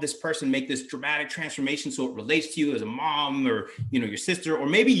help this person make this dramatic transformation so it relates to you as a mom, or, you know, your sister, or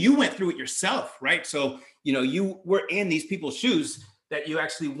maybe you went through it yourself, right? So, you know, you were in these people's shoes that you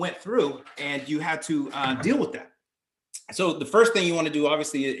actually went through, and you had to deal with that. So the first thing you want to do,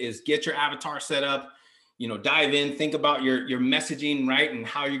 obviously, is get your avatar set up, dive in, think about your messaging, right? And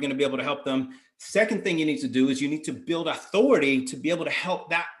how you're going to be able to help them. Second thing you need to do is you need to build authority to be able to help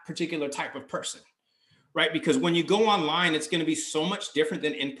that particular type of person, right? Because when you go online, it's going to be so much different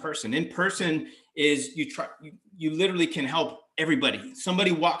than in person. In person is you literally can help everybody.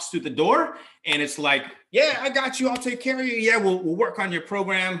 Somebody walks through the door and it's like, yeah, I got you. I'll take care of you. Yeah, we'll work on your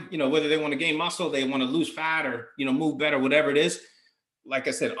program. Whether they want to gain muscle, they want to lose fat, or, move better, whatever it is. Like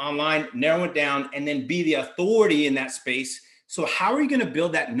I said, online, narrow it down, and then be the authority in that space. So how are you going to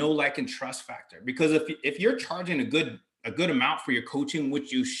build that know, like, and trust factor? Because if you're charging a good amount for your coaching,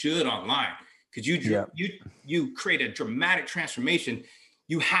 which you should online, because you create a dramatic transformation,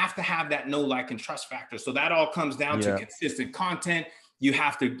 you have to have that know, like, and trust factor. So that all comes down to consistent content. You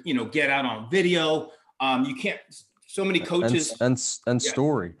have to, get out on video. You can't, so many coaches. And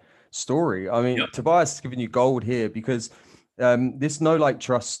story. I mean, Tobias is giving you gold here, because this know, like,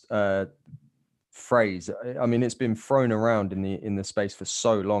 trust phrase, I mean, it's been thrown around in the space for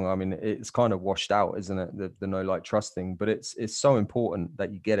so long. I mean, it's kind of washed out, isn't it? The know, like, trust thing, but it's so important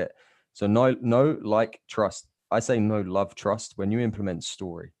that you get it. So know, like, trust. I say know, love, trust. When you implement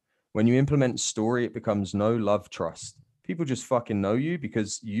story, it becomes know, love, trust. People just fucking know you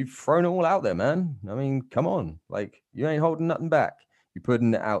because you've thrown it all out there, man. I mean, come on, like, you ain't holding nothing back. You're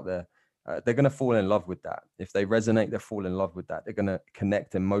putting it out there. They're going to fall in love with that. If they resonate, they fall in love with that. They're going to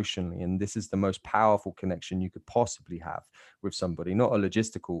connect emotionally. And this is the most powerful connection you could possibly have with somebody, not a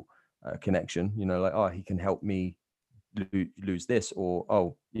logistical connection, like, oh, he can help me lose this, or,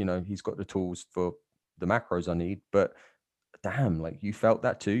 oh, he's got the tools for the macros I need. But damn, like, you felt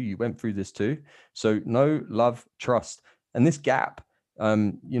that too. You went through this too. So know, love, trust. And this gap,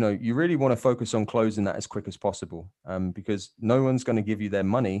 you really want to focus on closing that as quick as possible, because no one's going to give you their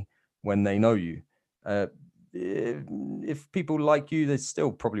money when they know you. If people like you, they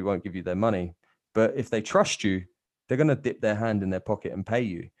still probably won't give you their money. But if they trust you, they're going to dip their hand in their pocket and pay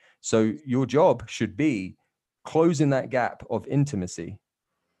you. So your job should be closing that gap of intimacy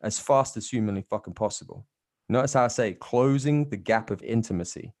as fast as humanly fucking possible. Notice how I say closing the gap of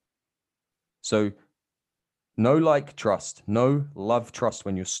intimacy. So know, like, trust, know, love, trust.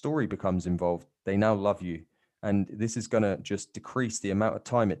 When your story becomes involved, they now love you. And this is going to just decrease the amount of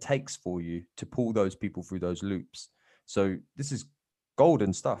time it takes for you to pull those people through those loops. So this is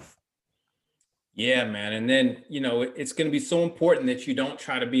golden stuff. Yeah, man. And then, it's going to be so important that you don't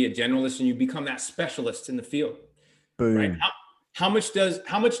try to be a generalist and you become that specialist in the field. Boom. Right? How much does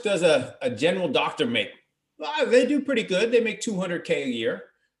a general doctor make? Well, they do pretty good. They make $200K a year,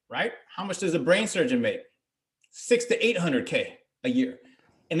 right? How much does a brain surgeon make? $600 to $800K a year.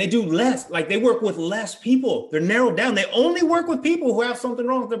 And they do less, like, they work with less people. They're narrowed down. They only work with people who have something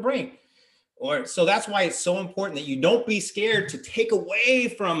wrong with their brain. So that's why it's so important that you don't be scared to take away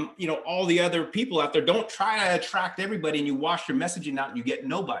from, all the other people out there. Don't try to attract everybody and you wash your messaging out and you get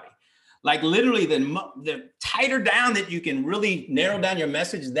nobody. Like, literally, the tighter down that you can really narrow down your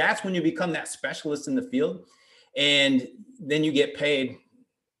message, that's when you become that specialist in the field. And then you get paid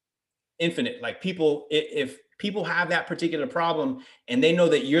infinite. Like, people, if people have that particular problem and they know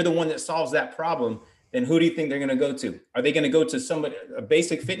that you're the one that solves that problem, then who do you think they're going to go to? Are they going to go to somebody, a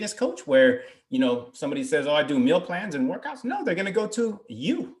basic fitness coach where, somebody says, oh, I do meal plans and workouts? No, they're going to go to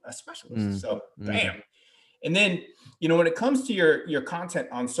you, a specialist. So bam. And then, when it comes to your content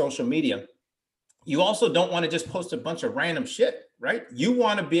on social media, you also don't want to just post a bunch of random shit, right? You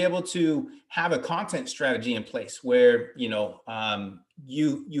want to be able to have a content strategy in place where,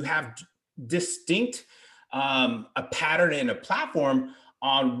 you have distinct a pattern and a platform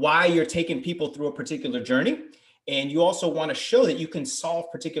on why you're taking people through a particular journey. And you also want to show that you can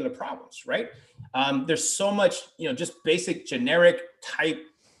solve particular problems, right? There's so much, just basic generic type,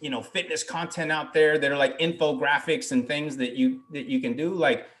 fitness content out there that are like infographics and things that you can do.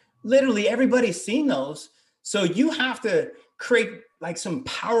 Like, literally everybody's seen those. So you have to create like some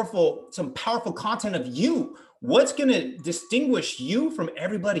powerful content of you. What's going to distinguish you from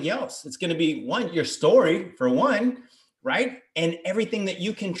everybody else? It's going to be your story for one, right? And everything that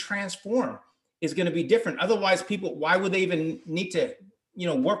you can transform is going to be different. Otherwise, people, why would they even need to,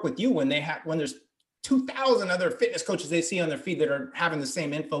 work with you when there's 2,000 other fitness coaches they see on their feed that are having the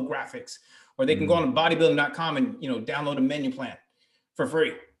same infographics, or they can go on bodybuilding.com and, download a menu plan for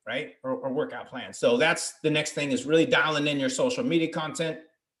free, right? Or workout plan. So that's the next thing, is really dialing in your social media content,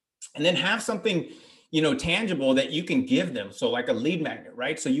 and then have something, tangible that you can give them. So like a lead magnet,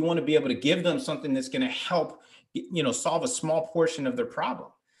 right? So you want to be able to give them something that's going to help, solve a small portion of their problem.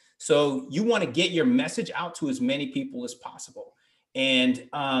 So you want to get your message out to as many people as possible. And,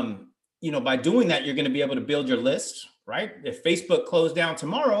 by doing that, you're going to be able to build your list, right? If Facebook closed down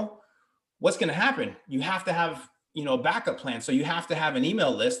tomorrow, what's going to happen? You have to have, a backup plan. So you have to have an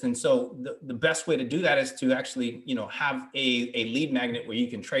email list. And so the best way to do that is to actually, have a lead magnet where you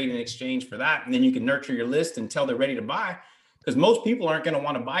can trade in exchange for that. And then you can nurture your list until they're ready to buy. Because most people aren't going to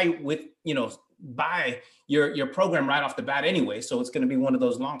want to buy your program right off the bat anyway. So it's going to be one of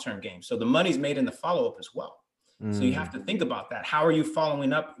those long-term games. So the money's made in the follow-up as well. So you have to think about that. How are you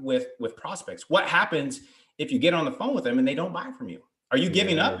following up with prospects? What happens if you get on the phone with them and they don't buy from you? Are you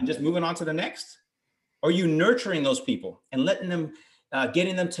giving up and just moving on to the next? Are you nurturing those people and letting them,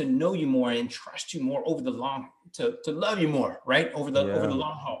 getting them to know you more and trust you more over the to love you more, right? Over the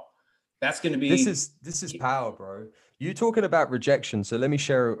long haul. That's going to be. This is power, bro. You talking about rejection. So let me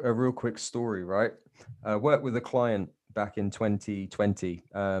share a real quick story, right? I worked with a client back in 2020,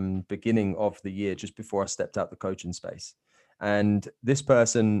 beginning of the year, just before I stepped out the coaching space. And this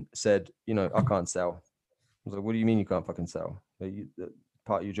person said, I can't sell. I was like, what do you mean you can't fucking sell?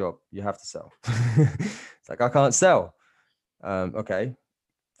 Part of your job, you have to sell. It's like, I can't sell. Okay,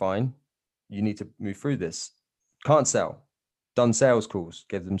 fine. You need to move through this. Can't sell. Done sales calls,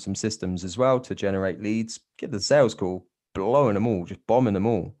 give them some systems as well to generate leads, give the sales call, blowing them all, just bombing them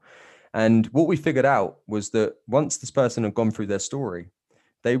all. And what we figured out was that once this person had gone through their story,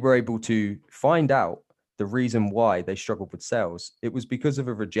 they were able to find out the reason why they struggled with sales. It was because of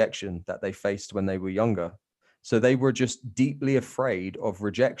a rejection that they faced when they were younger. So they were just deeply afraid of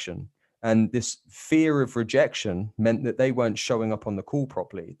rejection. And this fear of rejection meant that they weren't showing up on the call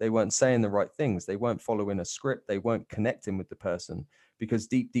properly. They weren't saying the right things. They weren't following a script. They weren't connecting with the person because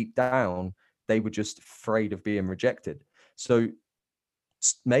deep down, they were just afraid of being rejected. So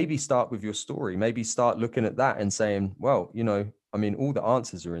maybe start with your story. Maybe start looking at that and saying, well, all the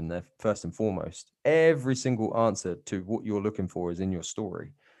answers are in there first and foremost. Every single answer to what you're looking for is in your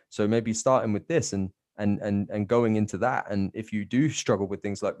story. So maybe starting with this and going into that. And if you do struggle with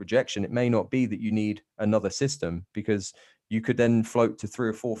things like rejection, it may not be that you need another system, because you could then float to 3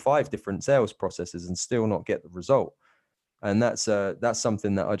 or 4 or 5 different sales processes and still not get the result. And that's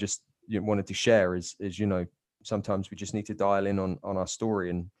something that I just wanted to share is sometimes we just need to dial in on our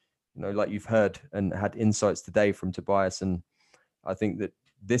story. And like you've heard and had insights today from Tobias, and I think that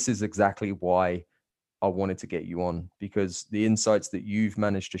this is exactly why I wanted to get you on, because the insights that you've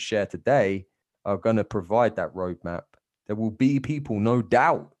managed to share today are going to provide that roadmap. There will be people, no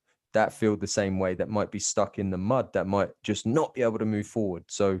doubt, that feel the same way, that might be stuck in the mud, that might just not be able to move forward.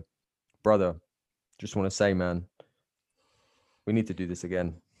 So, brother, just want to say, man, we need to do this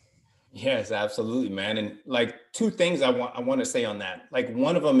again. Yes, absolutely, man. And like 2 things I want to say on that. Like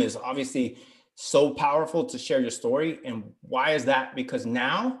one of them is obviously so powerful to share your story. And why is that? Because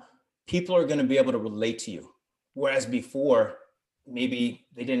now people are going to be able to relate to you. Whereas before, maybe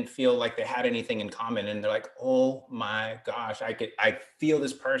they didn't feel like they had anything in common, and they're like, oh my gosh, I feel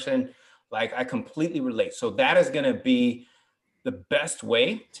this person, like I completely relate. So that is going to be the best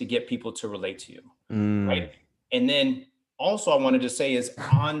way to get people to relate to you. Right. And then also I wanted to say is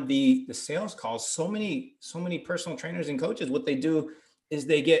on the sales calls, so many personal trainers and coaches, what they do is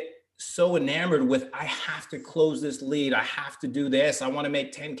they get so enamored with, I have to close this lead. I have to do this. I want to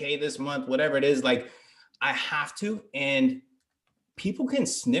make 10K this month, whatever it is. Like I have to. And people can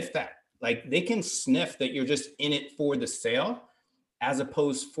sniff that. Like they can sniff that you're just in it for the sale as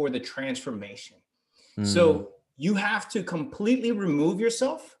opposed for the transformation. So you have to completely remove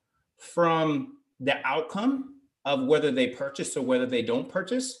yourself from the outcome of whether they purchase or whether they don't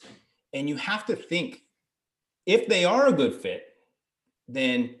purchase. And you have to think, if they are a good fit,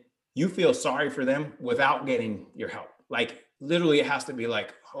 then you feel sorry for them without getting your help. Like literally it has to be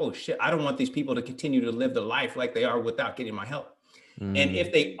like, oh shit, I don't want these people to continue to live the life like they are without getting my help. And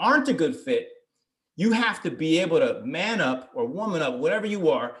if they aren't a good fit, you have to be able to man up or woman up, whatever you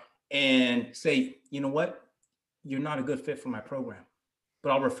are, and say, you know what, you're not a good fit for my program,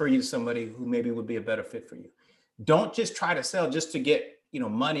 but I'll refer you to somebody who maybe would be a better fit for you. Don't just try to sell just to get,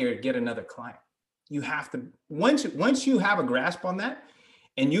 money or get another client. You have to, once you have a grasp on that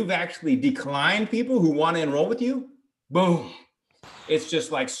and you've actually declined people who want to enroll with you, boom, it's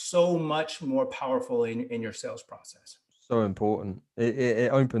just like so much more powerful in your sales process. So important.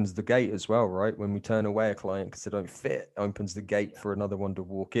 It opens the gate as well, right? When we turn away a client because they don't fit, opens the gate for another one to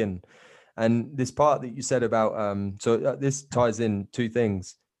walk in. And this part that you said about, this ties in 2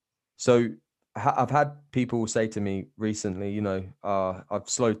 things. So I've had people say to me recently, I've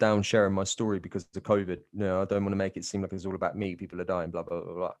slowed down sharing my story because of COVID. I don't want to make it seem like it's all about me. People are dying, blah, blah,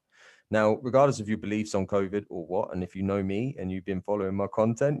 blah, blah. Now, regardless of your beliefs on COVID or what, and if you know me and you've been following my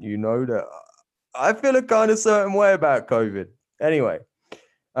content, you know that I feel a kind of certain way about COVID. Anyway,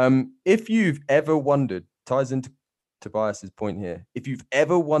 if you've ever wondered, ties into Tobias's point here. If you've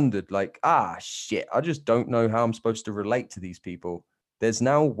ever wondered, like, shit, I just don't know how I'm supposed to relate to these people, there's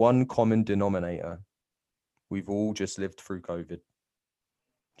now one common denominator. We've all just lived through COVID.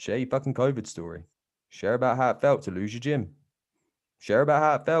 Share your fucking COVID story. Share about how it felt to lose your gym. Share about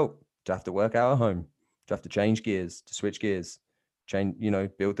how it felt to have to work out at home, to have to change gears, to switch gears,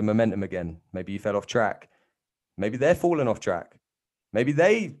 build the momentum again. Maybe you fell off track. Maybe they're falling off track. Maybe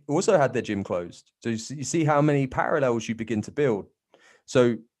they also had their gym closed. So you see how many parallels you begin to build.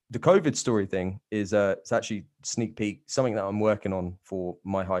 So the COVID story thing is it's actually sneak peek, something that I'm working on for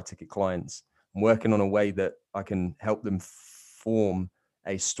my high ticket clients. I'm working on a way that I can help them form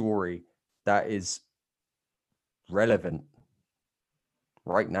a story that is relevant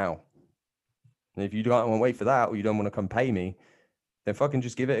right now. And if you don't want to wait for that, or you don't want to come pay me, then fucking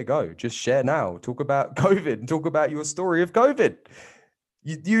just give it a go. Just share now. Talk about COVID and talk about your story of COVID.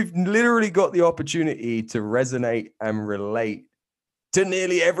 You've literally got the opportunity to resonate and relate to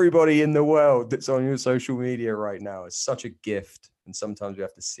nearly everybody in the world that's on your social media right now. It's such a gift. And sometimes we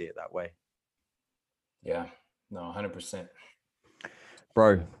have to see it that way. Yeah, no, 100%.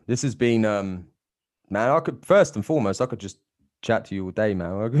 Bro, this has been, man, I could, first and foremost, I could just chat to you all day,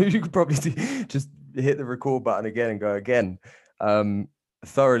 man. You could probably just hit the record button again and go again.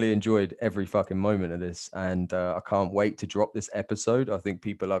 Thoroughly enjoyed every fucking moment of this, and I can't wait to drop this episode. I think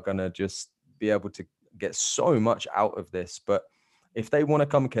people are gonna just be able to get so much out of this. But if they want to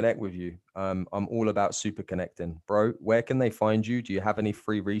come connect with you, I'm all about super connecting. Bro, where can they find you? Do you have any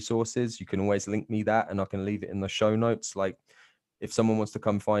free resources? You can always link me that, and I can leave it in the show notes. Like, if someone wants to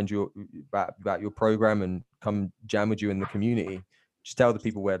come find you about your program and come jam with you in the community, just tell the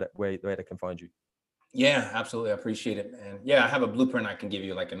people where they can find you. Yeah, absolutely. I appreciate it, man. Yeah, I have a blueprint I can give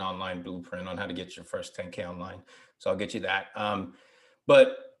you, like an online blueprint on how to get your first 10K online. So I'll get you that.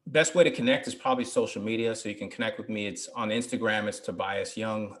 But best way to connect is probably social media. So you can connect with me. It's on Instagram. It's Tobias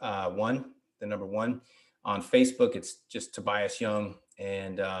Young 1, the number 1. On Facebook, it's just Tobias Young.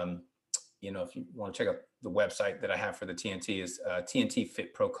 And, if you want to check out the website that I have for the TNT is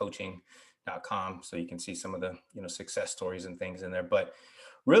tntfitprocoaching.com. So you can see some of the, success stories and things in there. But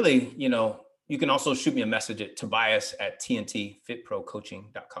really, you can also shoot me a message at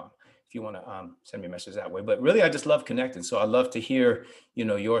tobias@tntfitprocoaching.com if you want to send me a message that way. But really, I just love connecting. So I love to hear,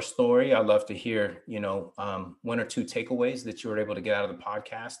 your story. I love to hear, 1 or 2 takeaways that you were able to get out of the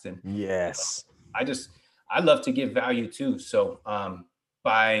podcast. And yes, I love to give value too. So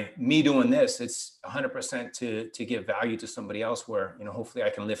by me doing this, it's 100% to give value to somebody else where, hopefully I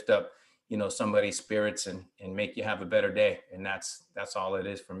can lift up, somebody's spirits and make you have a better day. And that's all it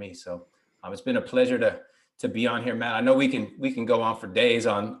is for me. So it's been a pleasure to be on here, Matt. I know we can go on for days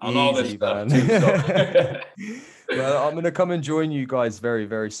on all this stuff too. So. Well, I'm going to come and join you guys very,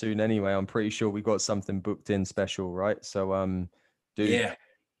 very soon anyway. I'm pretty sure we got something booked in special, right? So, dude, yeah,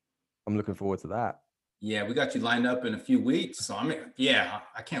 I'm looking forward to that. Yeah, we got you lined up in a few weeks. So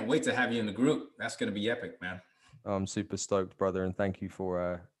I can't wait to have you in the group. That's going to be epic, man. I'm super stoked, brother. And thank you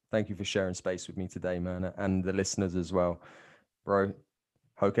for sharing space with me today, man. And the listeners as well, bro.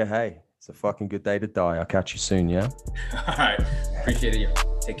 Hoka, hey. It's a fucking good day to die. I'll catch you soon, yeah? All right. Appreciate it.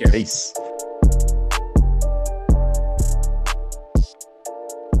 Take care. Peace.